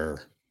that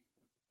are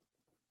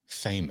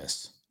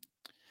famous.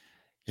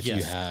 If you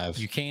Yes, have,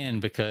 you can,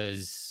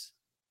 because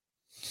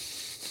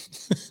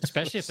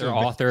especially if they're so,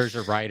 authors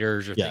or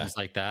writers or yeah, things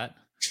like that,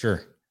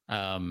 sure.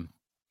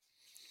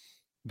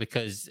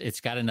 because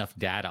it's got enough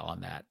data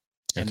on that.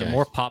 And the Okay.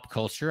 more pop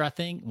culture, I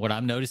think what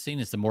I'm noticing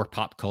is the more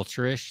pop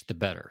culture-ish, the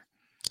better.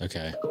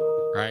 Okay.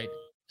 Right.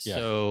 Yeah.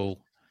 So,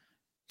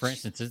 for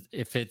instance,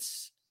 if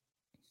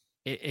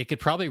it could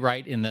probably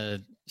write in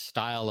the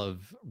style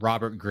of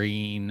Robert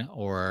Greene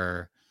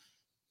or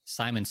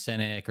Simon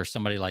Sinek or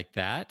somebody like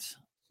that,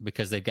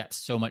 because they've got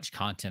so much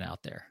content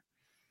out there.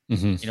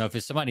 Mm-hmm. You know, if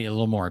it's somebody a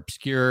little more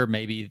obscure,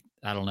 maybe,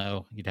 I don't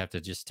know, you'd have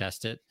to just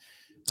test it.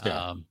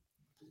 Yeah.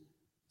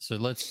 So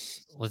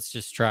let's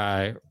just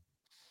try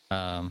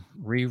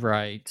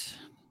rewrite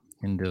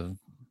into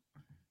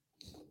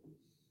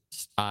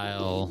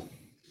style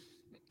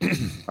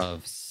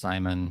of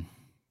Simon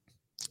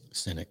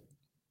Cynic.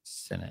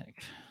 Sinek.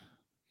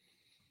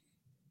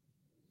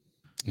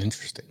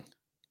 Interesting.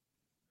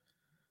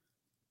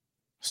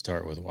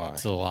 Start with why.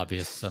 It's a little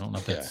obvious. I don't know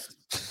if that's.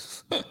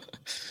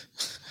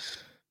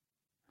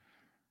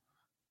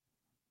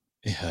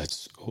 Yeah,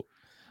 it's well,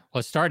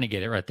 it's starting to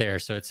get it right there.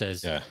 So it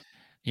says, yeah.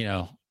 you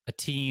know, a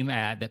team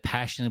that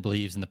passionately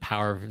believes in the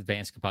power of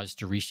advanced composites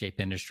to reshape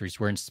industries.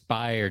 We're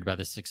inspired by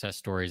the success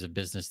stories of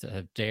business that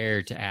have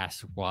dared to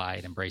ask why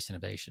and embrace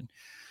innovation.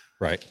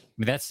 Right. I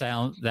mean,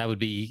 that would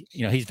be,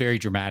 you know, he's very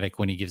dramatic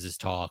when he gives his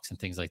talks and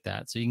things like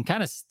that. So you can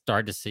kind of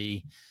start to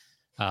see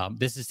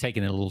this is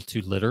taken a little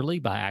too literally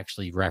by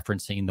actually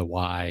referencing the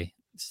why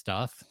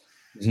stuff.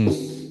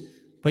 Mm-hmm.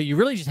 But you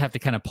really just have to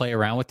kind of play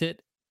around with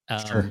it.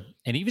 Sure.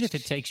 And even if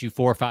it takes you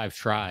 4 or 5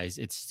 tries,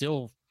 it's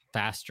still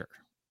faster.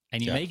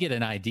 And you may get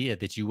an idea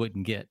that you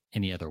wouldn't get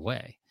any other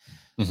way.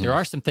 Mm-hmm. There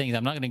are some things,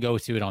 I'm not going to go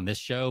to it on this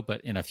show, but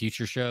in a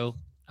future show,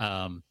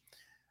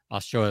 I'll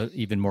show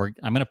even more.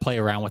 I'm going to play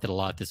around with it a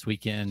lot this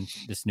weekend,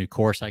 this new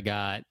course I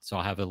got. So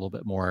I'll have a little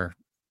bit more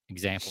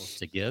examples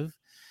to give.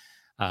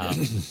 But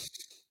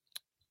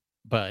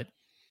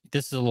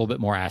this is a little bit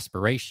more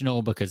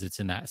aspirational because it's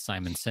in that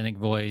Simon Sinek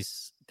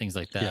voice, things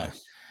like that.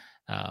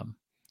 Yeah.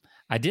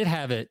 I did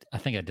have it. I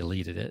think I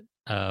deleted it.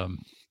 I mean,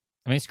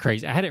 it's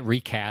crazy. I had it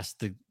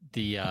recast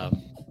you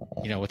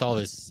know, with all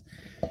this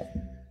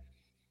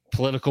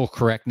political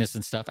correctness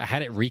and stuff. I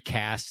had it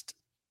recast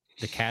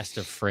the cast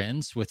of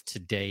Friends with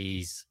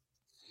today's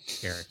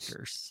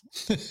characters,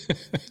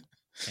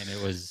 and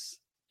it was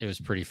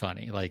pretty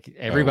funny. Like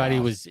everybody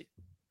was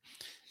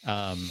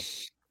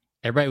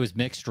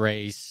mixed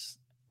race.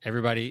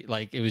 Everybody,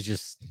 like, it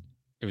was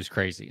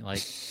crazy.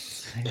 Like,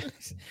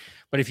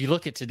 but if you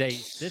look at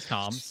today's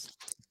sitcoms,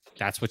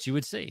 that's what you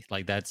would see.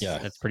 Like that's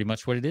pretty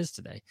much what it is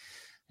today.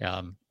 You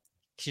know,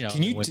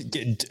 can you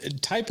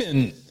type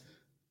in?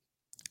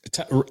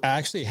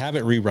 Actually, have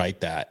it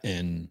rewrite that,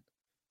 and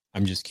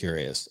I'm just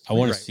curious. I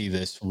want to see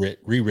this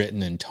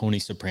rewritten in Tony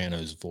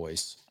Soprano's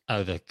voice.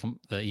 Oh, the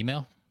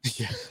email.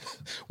 Yeah,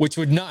 which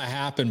would not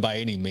happen by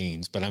any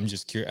means, but I'm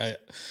just curious.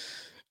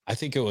 I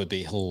think it would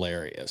be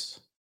hilarious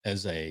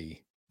to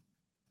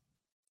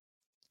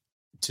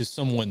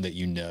someone that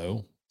you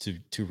know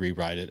to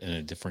rewrite it in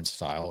a different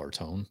style or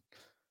tone.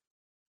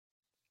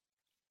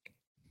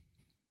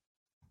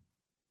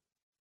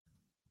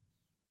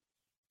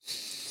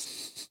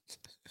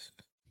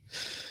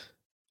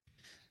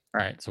 All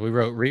right, so we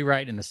wrote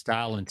rewrite in the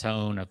style and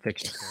tone of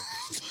fiction.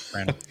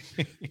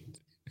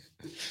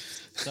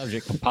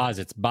 Subject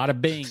composites. Bada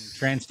bing.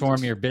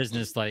 Transform your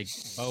business like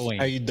Boeing.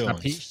 How you doing?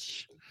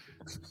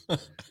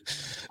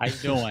 How you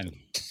doing?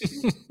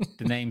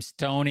 The name's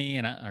Tony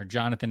or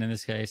Jonathan in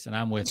this case, and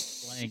I'm with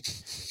blank.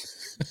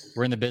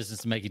 We're in the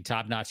business of making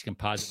top-notch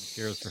composite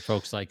materials for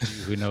folks like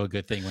you who know a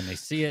good thing when they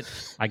see it.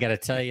 I got to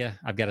tell you,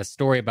 I've got a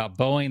story about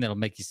Boeing that'll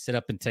make you sit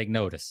up and take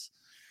notice.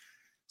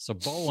 So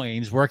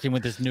Boeing's working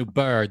with this new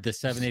bird, the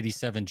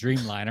 787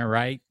 Dreamliner,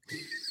 right?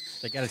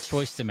 They got a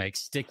choice to make.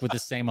 Stick with the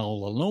same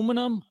old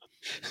aluminum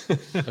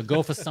or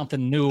go for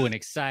something new and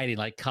exciting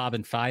like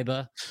carbon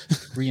fiber,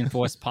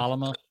 reinforced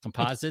polymer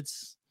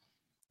composites.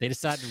 They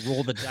decided to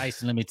roll the dice,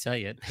 and let me tell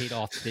you, it paid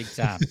off big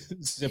time.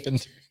 Zipping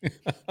through.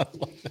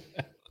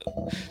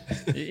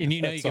 And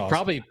you know, you could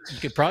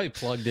probably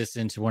plug this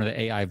into one of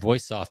the AI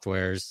voice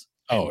softwares.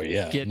 Oh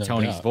yeah, get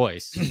Tony's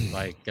voice.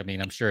 Like, I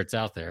mean, I'm sure it's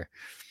out there.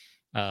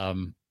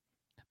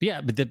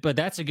 Yeah, but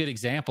that's a good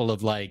example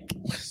of like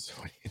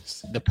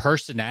the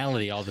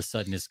personality all of a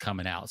sudden is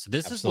coming out. So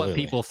this is what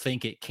people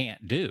think it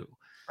can't do.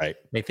 Right.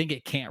 They think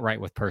it can't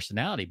write with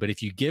personality, but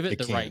if you give it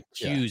the right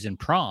cues and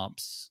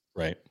prompts,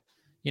 right.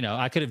 You know,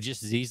 I could have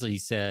just as easily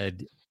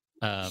said,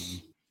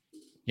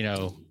 you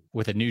know,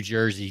 with a New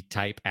Jersey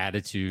type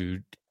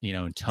attitude, you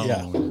know, and tone.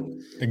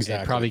 Yeah, exactly.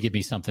 It'd probably give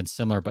me something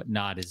similar, but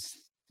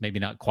maybe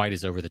not quite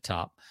as over the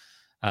top.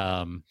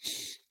 But,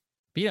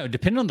 you know,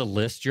 depending on the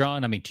list you're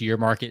on, I mean, to your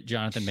market,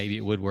 Jonathan, maybe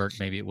it would work,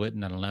 maybe it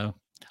wouldn't. I don't know.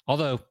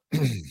 Although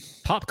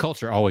pop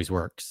culture always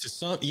works. To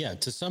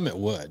some it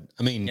would.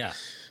 I mean,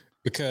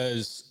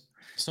 because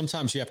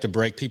sometimes you have to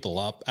break people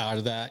up out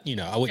of that. You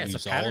know, I Yeah, wouldn't it's a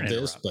use all pattern of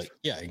this, interrupt. but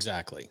yeah,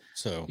 exactly.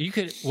 So, You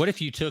could, what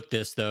if you took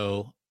this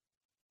though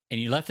and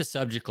you left the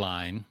subject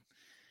line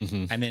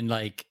mhm, and then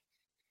like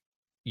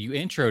you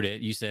introed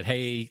it, you said,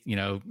 "Hey,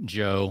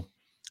 Joe,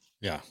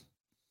 yeah,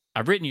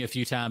 I've written you a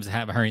few times and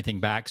haven't heard anything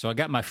back. So I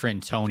got my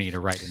friend Tony to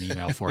write an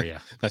email for you.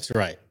 that's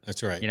right.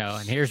 That's right.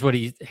 And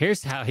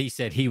here's how he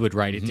said he would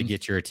write it to Hmm.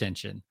 get your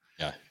attention.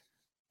 Yeah.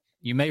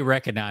 You may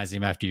recognize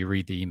him after you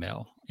read the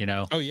email.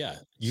 Oh, yeah.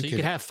 You So you could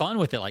could, have fun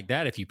with it like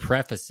that if you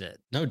preface it.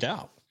 no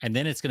doubt. And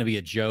then it's going to be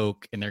a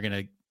joke and they're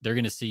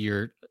going to see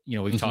your,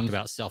 we've talked Hmm.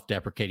 about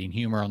self-deprecating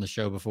humor on the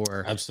show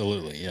before.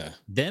 Absolutely. Yeah.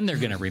 Then they're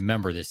going to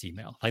remember this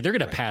email. Like they're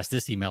going Right. to pass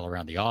this email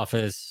around the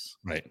office,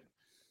 Right.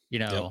 you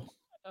Yep. know,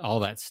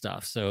 all that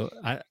stuff. So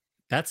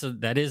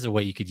that is a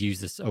way you could use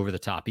this over the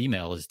top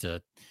email, is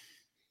to,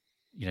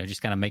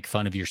 just kind of make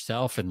fun of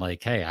yourself and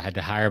like, hey, I had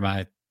to hire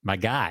my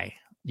guy,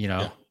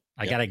 Yeah.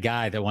 I Yep. got a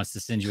guy that wants to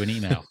send you an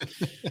email.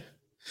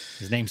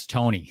 His name's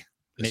Tony.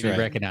 That's Maybe right.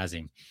 recognize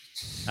him.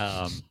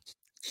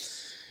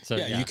 So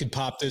Yeah, you could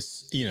pop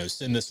this,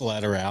 send this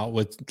letter out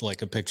with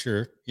like a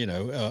picture,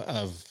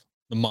 of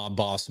the mob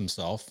boss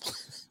himself.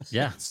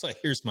 Yeah. It's like,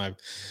 here's my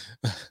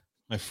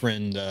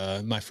friend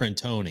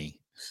Tony.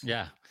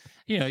 Yeah.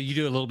 You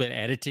do a little bit of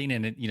editing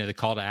and, the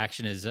call to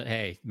action is,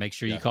 hey, make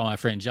sure you Yeah. call my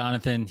friend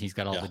Jonathan. He's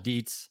got all Yeah.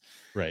 the deets,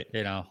 Right.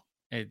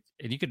 and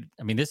you could,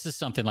 this is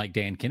something like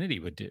Dan Kennedy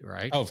would do,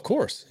 right? Oh, of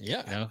course.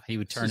 Yeah. He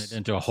would turn it is-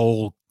 into a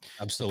whole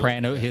Absolutely.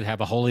 Soprano. Yeah. He'd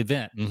have a whole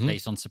event Mhm.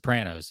 based on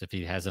Sopranos if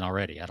he hasn't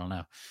already. I don't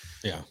know.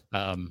 Yeah.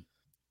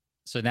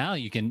 So now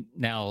you could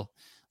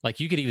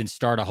even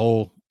start a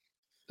whole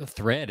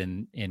thread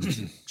in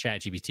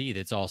ChatGPT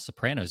that's all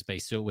Sopranos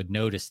based, so it would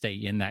know to stay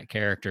in that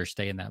character,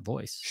 stay in that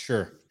voice,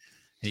 Sure.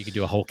 and you could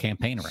do a whole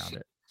campaign around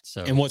it.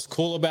 So, And what's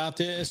cool about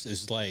this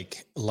is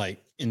like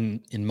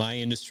in my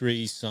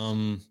industry,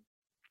 some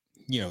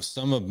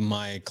of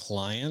my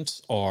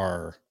clients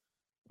are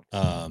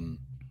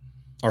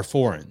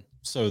foreign,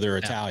 so they're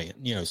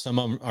Italian. Some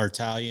of them are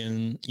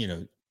Italian,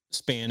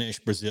 Spanish,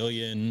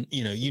 Brazilian,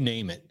 you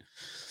name it.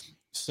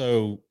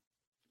 So,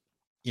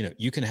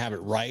 you can have it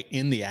right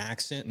in the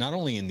accent, not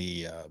only in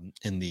the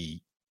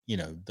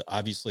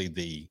obviously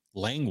the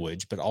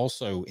language, but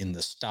also in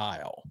the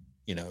style,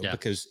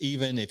 because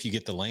even if you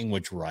get the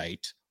language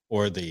right,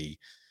 or the,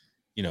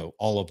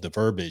 all of the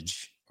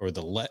verbiage, or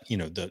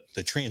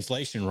the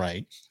translation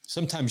right,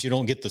 sometimes you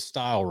don't get the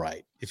style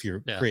right if you're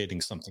creating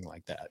something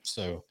like that.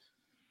 So,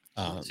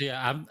 I'm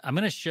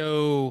going to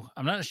show,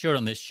 I'm not going to show it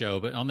on this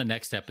show, but on the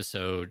next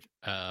episode,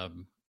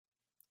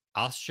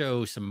 I'll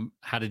show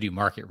how to do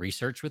market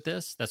research with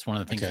this. That's one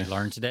of the things we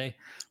learned today,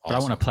 but awesome. I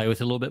want to play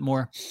with it a little bit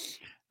more.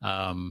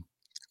 No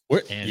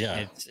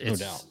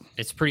doubt.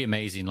 It's pretty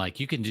amazing. Like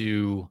you can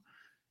do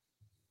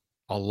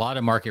a lot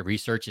of market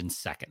research in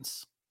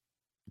seconds.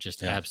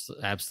 Just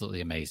absolutely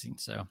amazing.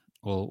 So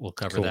we'll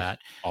cover that.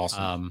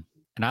 Awesome.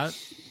 And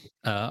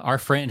our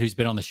friend who's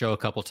been on the show a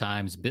couple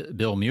times,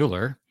 Bill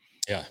Mueller.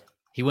 Yeah.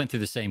 He went through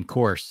the same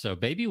course. So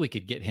maybe we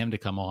could get him to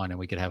come on and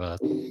we could have a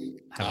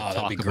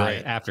talk about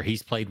it after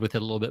he's played with it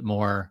a little bit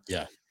more.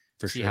 Yeah,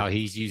 for sure. See how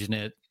he's using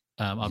it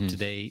up to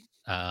date.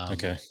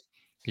 Okay.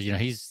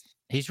 Because,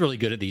 he's really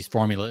good at these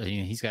formulas.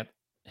 He's got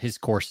his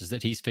courses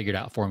that he's figured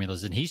out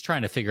formulas, and he's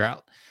trying to figure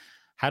out,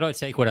 how do I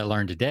take what I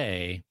learned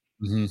today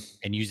and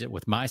use it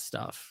with my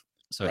stuff?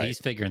 So he's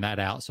figuring that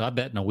out. So I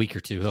bet in a week or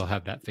two, he'll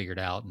have that figured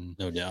out, and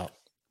no doubt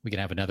we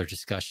can have another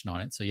discussion on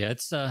it. So yeah,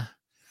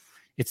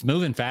 it's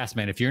moving fast,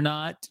 man. If you're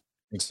not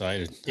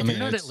excited, if you're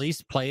not at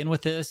least playing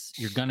with this,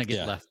 you're going to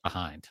get left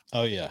behind.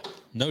 Oh yeah,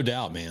 no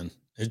doubt, man.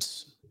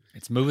 It's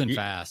moving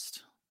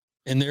fast.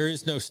 And there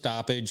is no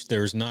stoppage.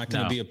 There's not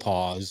going to be a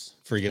pause.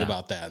 Forget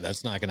about that.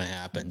 That's not going to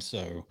happen.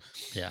 So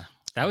yeah,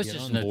 that was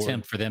just an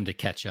attempt for them to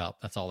catch up.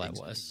 That's all that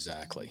was.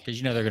 Exactly.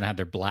 Because they're going to have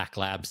their black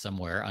lab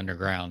somewhere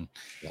underground,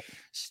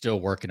 still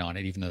working on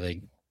it, even though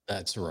they.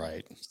 That's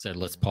right. Said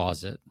let's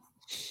pause it.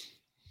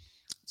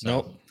 So,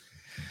 nope.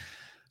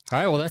 All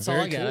right. Well, that's all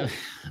I got.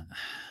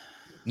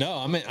 No,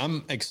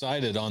 I'm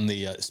excited on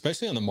the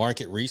especially on the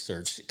market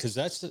research, because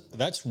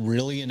that's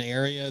really an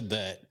area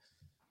that,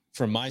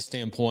 from my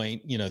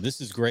standpoint,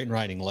 this is great in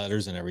writing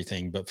letters and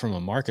everything, but from a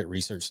market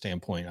research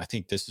standpoint, I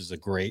think this is a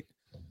great.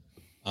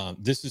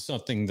 This is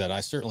something that I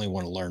certainly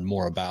want to learn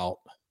more about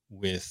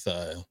with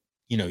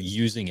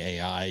using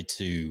AI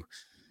to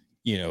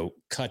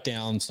cut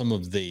down some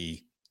of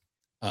the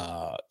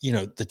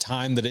the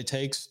time that it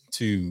takes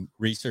to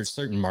research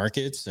certain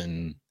markets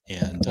and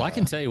well, I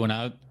can tell you, when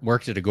I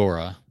worked at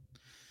Agora,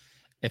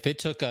 if it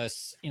took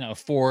us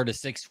 4 to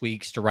 6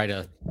 weeks to write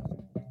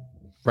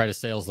a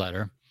sales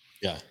letter,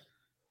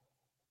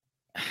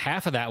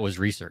 half of that was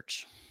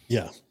research.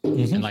 Yeah.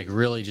 Mm-hmm. And like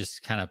really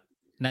just kind of,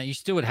 now you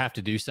still would have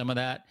to do some of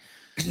that.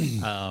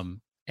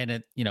 And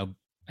it,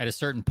 at a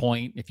certain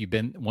point,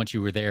 once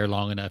you were there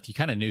long enough, you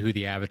kind of knew who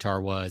the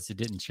avatar was. It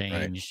didn't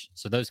change. Right.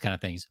 So those kind of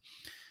things.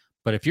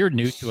 But if you're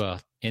new to a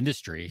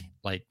industry,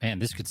 like, man,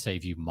 this could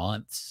save you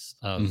months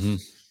of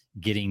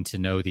getting to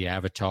know the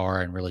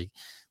avatar, and really,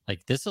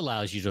 like, this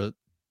allows you to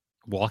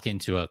walk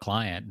into a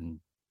client and,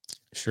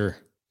 Sure.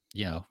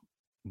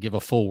 Give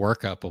a full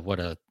workup of what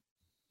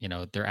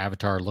their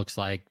avatar looks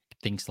like,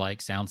 thinks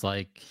like, sounds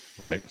like,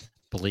 Right.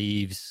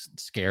 believes,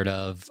 scared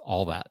of,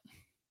 all that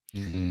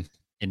Mm-hmm.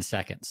 in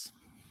seconds.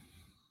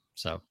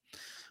 So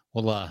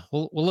we'll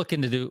look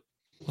into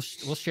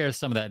we'll share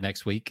some of that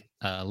next week.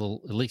 At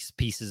least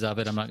pieces of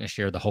it. I'm not going to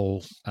share the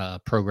whole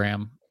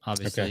program,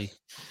 obviously.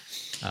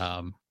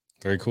 Okay.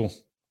 Very cool.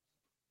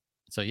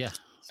 So yeah,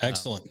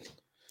 excellent.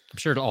 I'm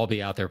sure it'll all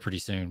be out there pretty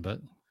soon. But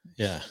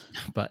yeah,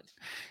 but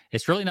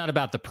it's really not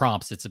about the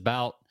prompts. It's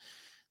about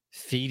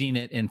feeding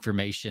it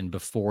information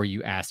before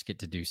you ask it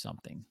to do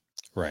something.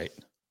 Right.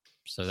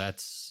 So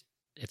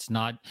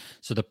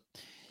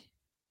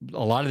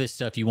a lot of this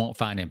stuff you won't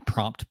find in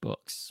prompt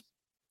books.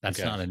 That's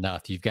not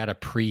enough. You've got to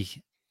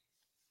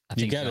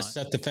you got to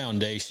set the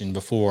foundation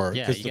before,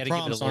 because the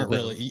prompts aren't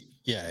really.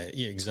 Yeah,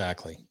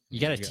 exactly.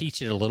 You got to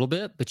teach it a little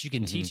bit, but you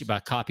can teach it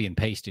by copy and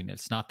pasting.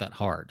 It's not that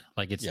hard.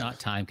 Like, it's not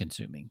time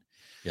consuming.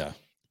 Yeah.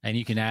 And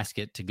you can ask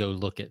it to go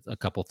look at a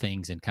couple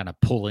things and kind of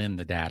pull in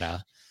the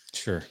data.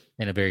 Sure.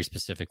 In a very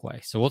specific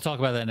way. So we'll talk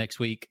about that next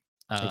week.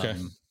 Okay.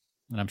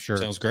 And I'm sure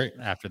sounds great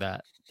after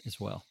that as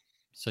well.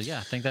 So yeah,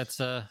 I think that's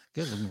good.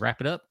 We can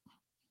wrap it up.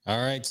 All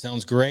right.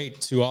 Sounds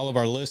great. To all of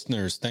our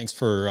listeners, thanks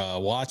for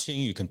watching.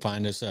 You can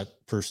find us at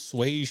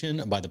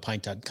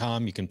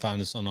persuasionbythepint.com. You can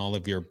find us on all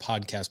of your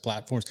podcast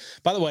platforms.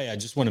 By the way, I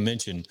just want to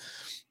mention,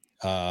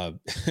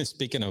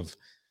 speaking of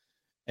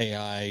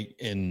AI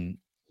and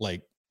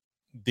like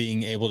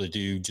being able to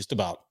do just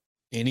about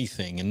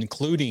anything,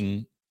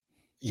 including,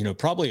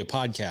 probably a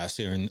podcast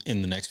here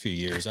in the next few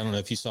years. I don't know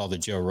if you saw the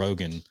Joe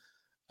Rogan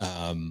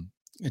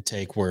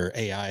take where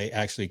AI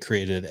actually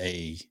created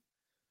a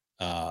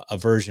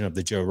version of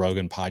the Joe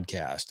Rogan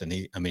podcast. And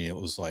it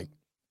was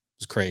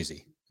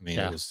crazy.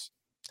 It was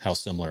how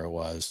similar it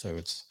was. So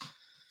it's,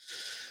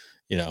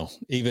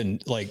 even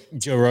like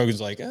Joe Rogan's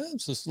like,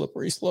 it's a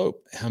slippery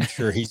slope. I'm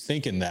sure he's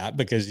thinking that,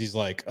 because he's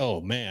like, oh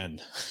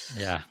man.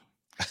 Yeah.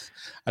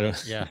 I don't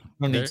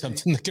need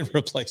something that can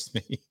replace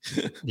me.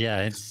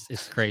 Yeah.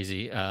 It's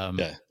crazy.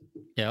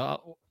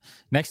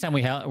 Next time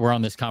we're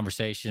on this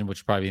conversation,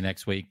 which will probably be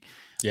next week.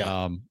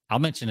 Yeah. I'll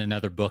mention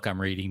another book I'm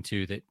reading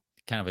too that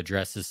kind of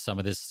addresses some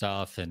of this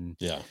stuff, and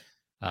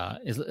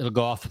it'll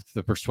go off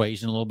the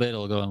persuasion a little bit.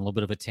 It'll go on a little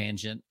bit of a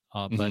tangent,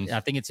 but I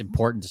think it's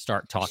important to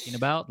start talking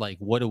about, like,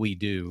 what do we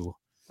do?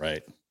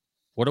 Right.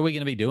 What are we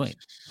going to be doing,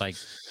 like,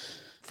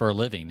 for a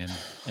living? And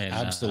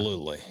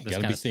absolutely,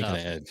 got to be thinking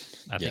ahead.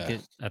 I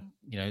think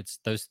it's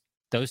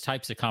those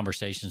types of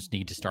conversations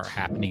need to start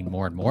happening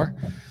more and more.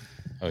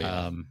 Oh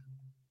yeah.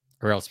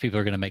 Or else people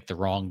are going to make the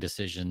wrong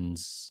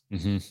decisions.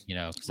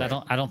 Because I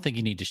don't think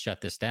you need to shut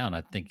this down.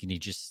 I think we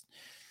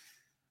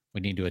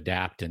need to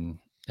adapt and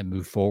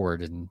move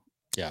forward. And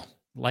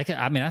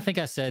I think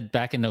I said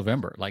back in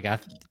November,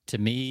 to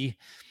me,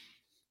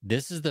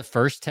 this is the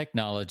first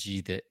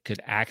technology that could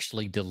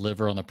actually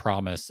deliver on the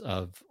promise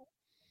of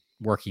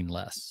working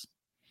less.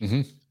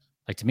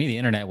 Like, to me, the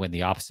internet went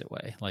the opposite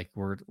way. Like,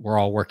 we're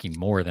all working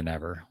more than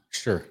ever.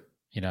 Sure.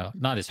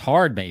 Not as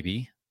hard,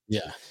 maybe.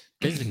 Yeah.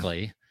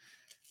 Physically,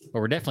 but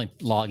we're definitely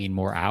logging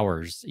more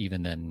hours,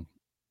 even than,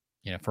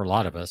 for a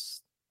lot of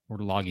us, we're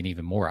logging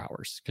even more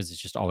hours because it's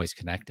just always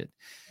connected.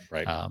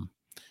 Right.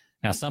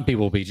 Now, some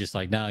people will be just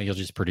like, no, you'll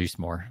just produce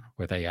more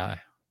with AI.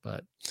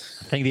 But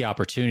I think the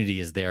opportunity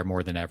is there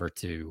more than ever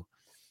to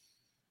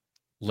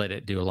let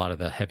it do a lot of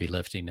the heavy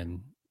lifting.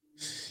 And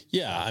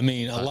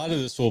a lot of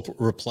this will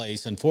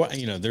replace, and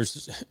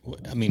there's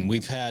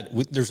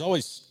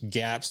always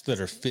gaps that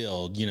are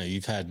filled.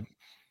 You've had,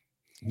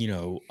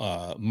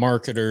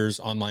 marketers,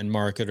 online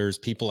marketers,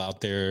 people out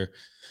there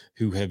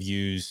who have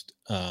used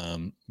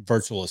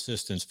virtual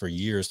assistants for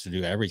years to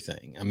do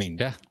everything.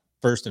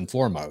 First and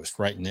foremost,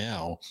 right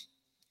now.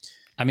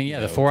 The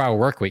 4-Hour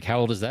Work Week. How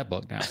old is that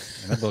book now?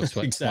 That book's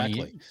what,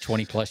 exactly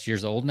 20 plus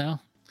years old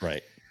now.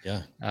 Right.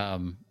 Yeah.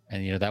 And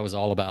that was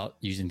all about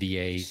using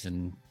VAs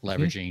and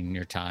leveraging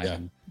your time. Yeah.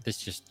 And this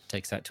just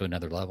takes that to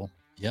another level.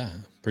 Yeah.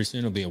 Pretty soon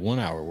it'll be a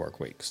 1-hour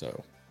work week.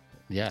 So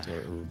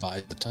to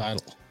revise the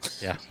title.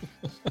 Yeah.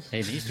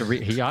 Hey,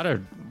 he ought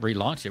to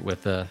relaunch it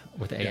with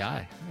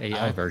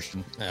AI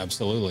version.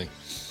 Absolutely.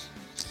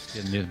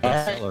 Get a new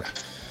bestseller.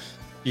 Right.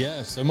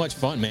 Yeah. So much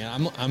fun,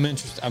 man. I'm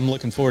interested. I'm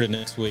looking forward to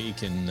next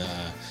week, and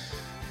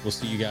we'll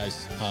see you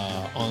guys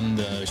on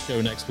the show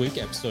next week.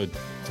 Episode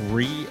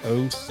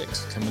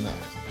 306 coming up.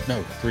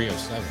 No,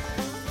 307.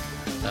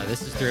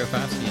 This is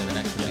 305. So the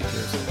next week.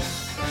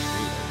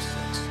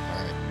 306.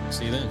 All right.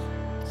 See you then.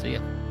 See ya.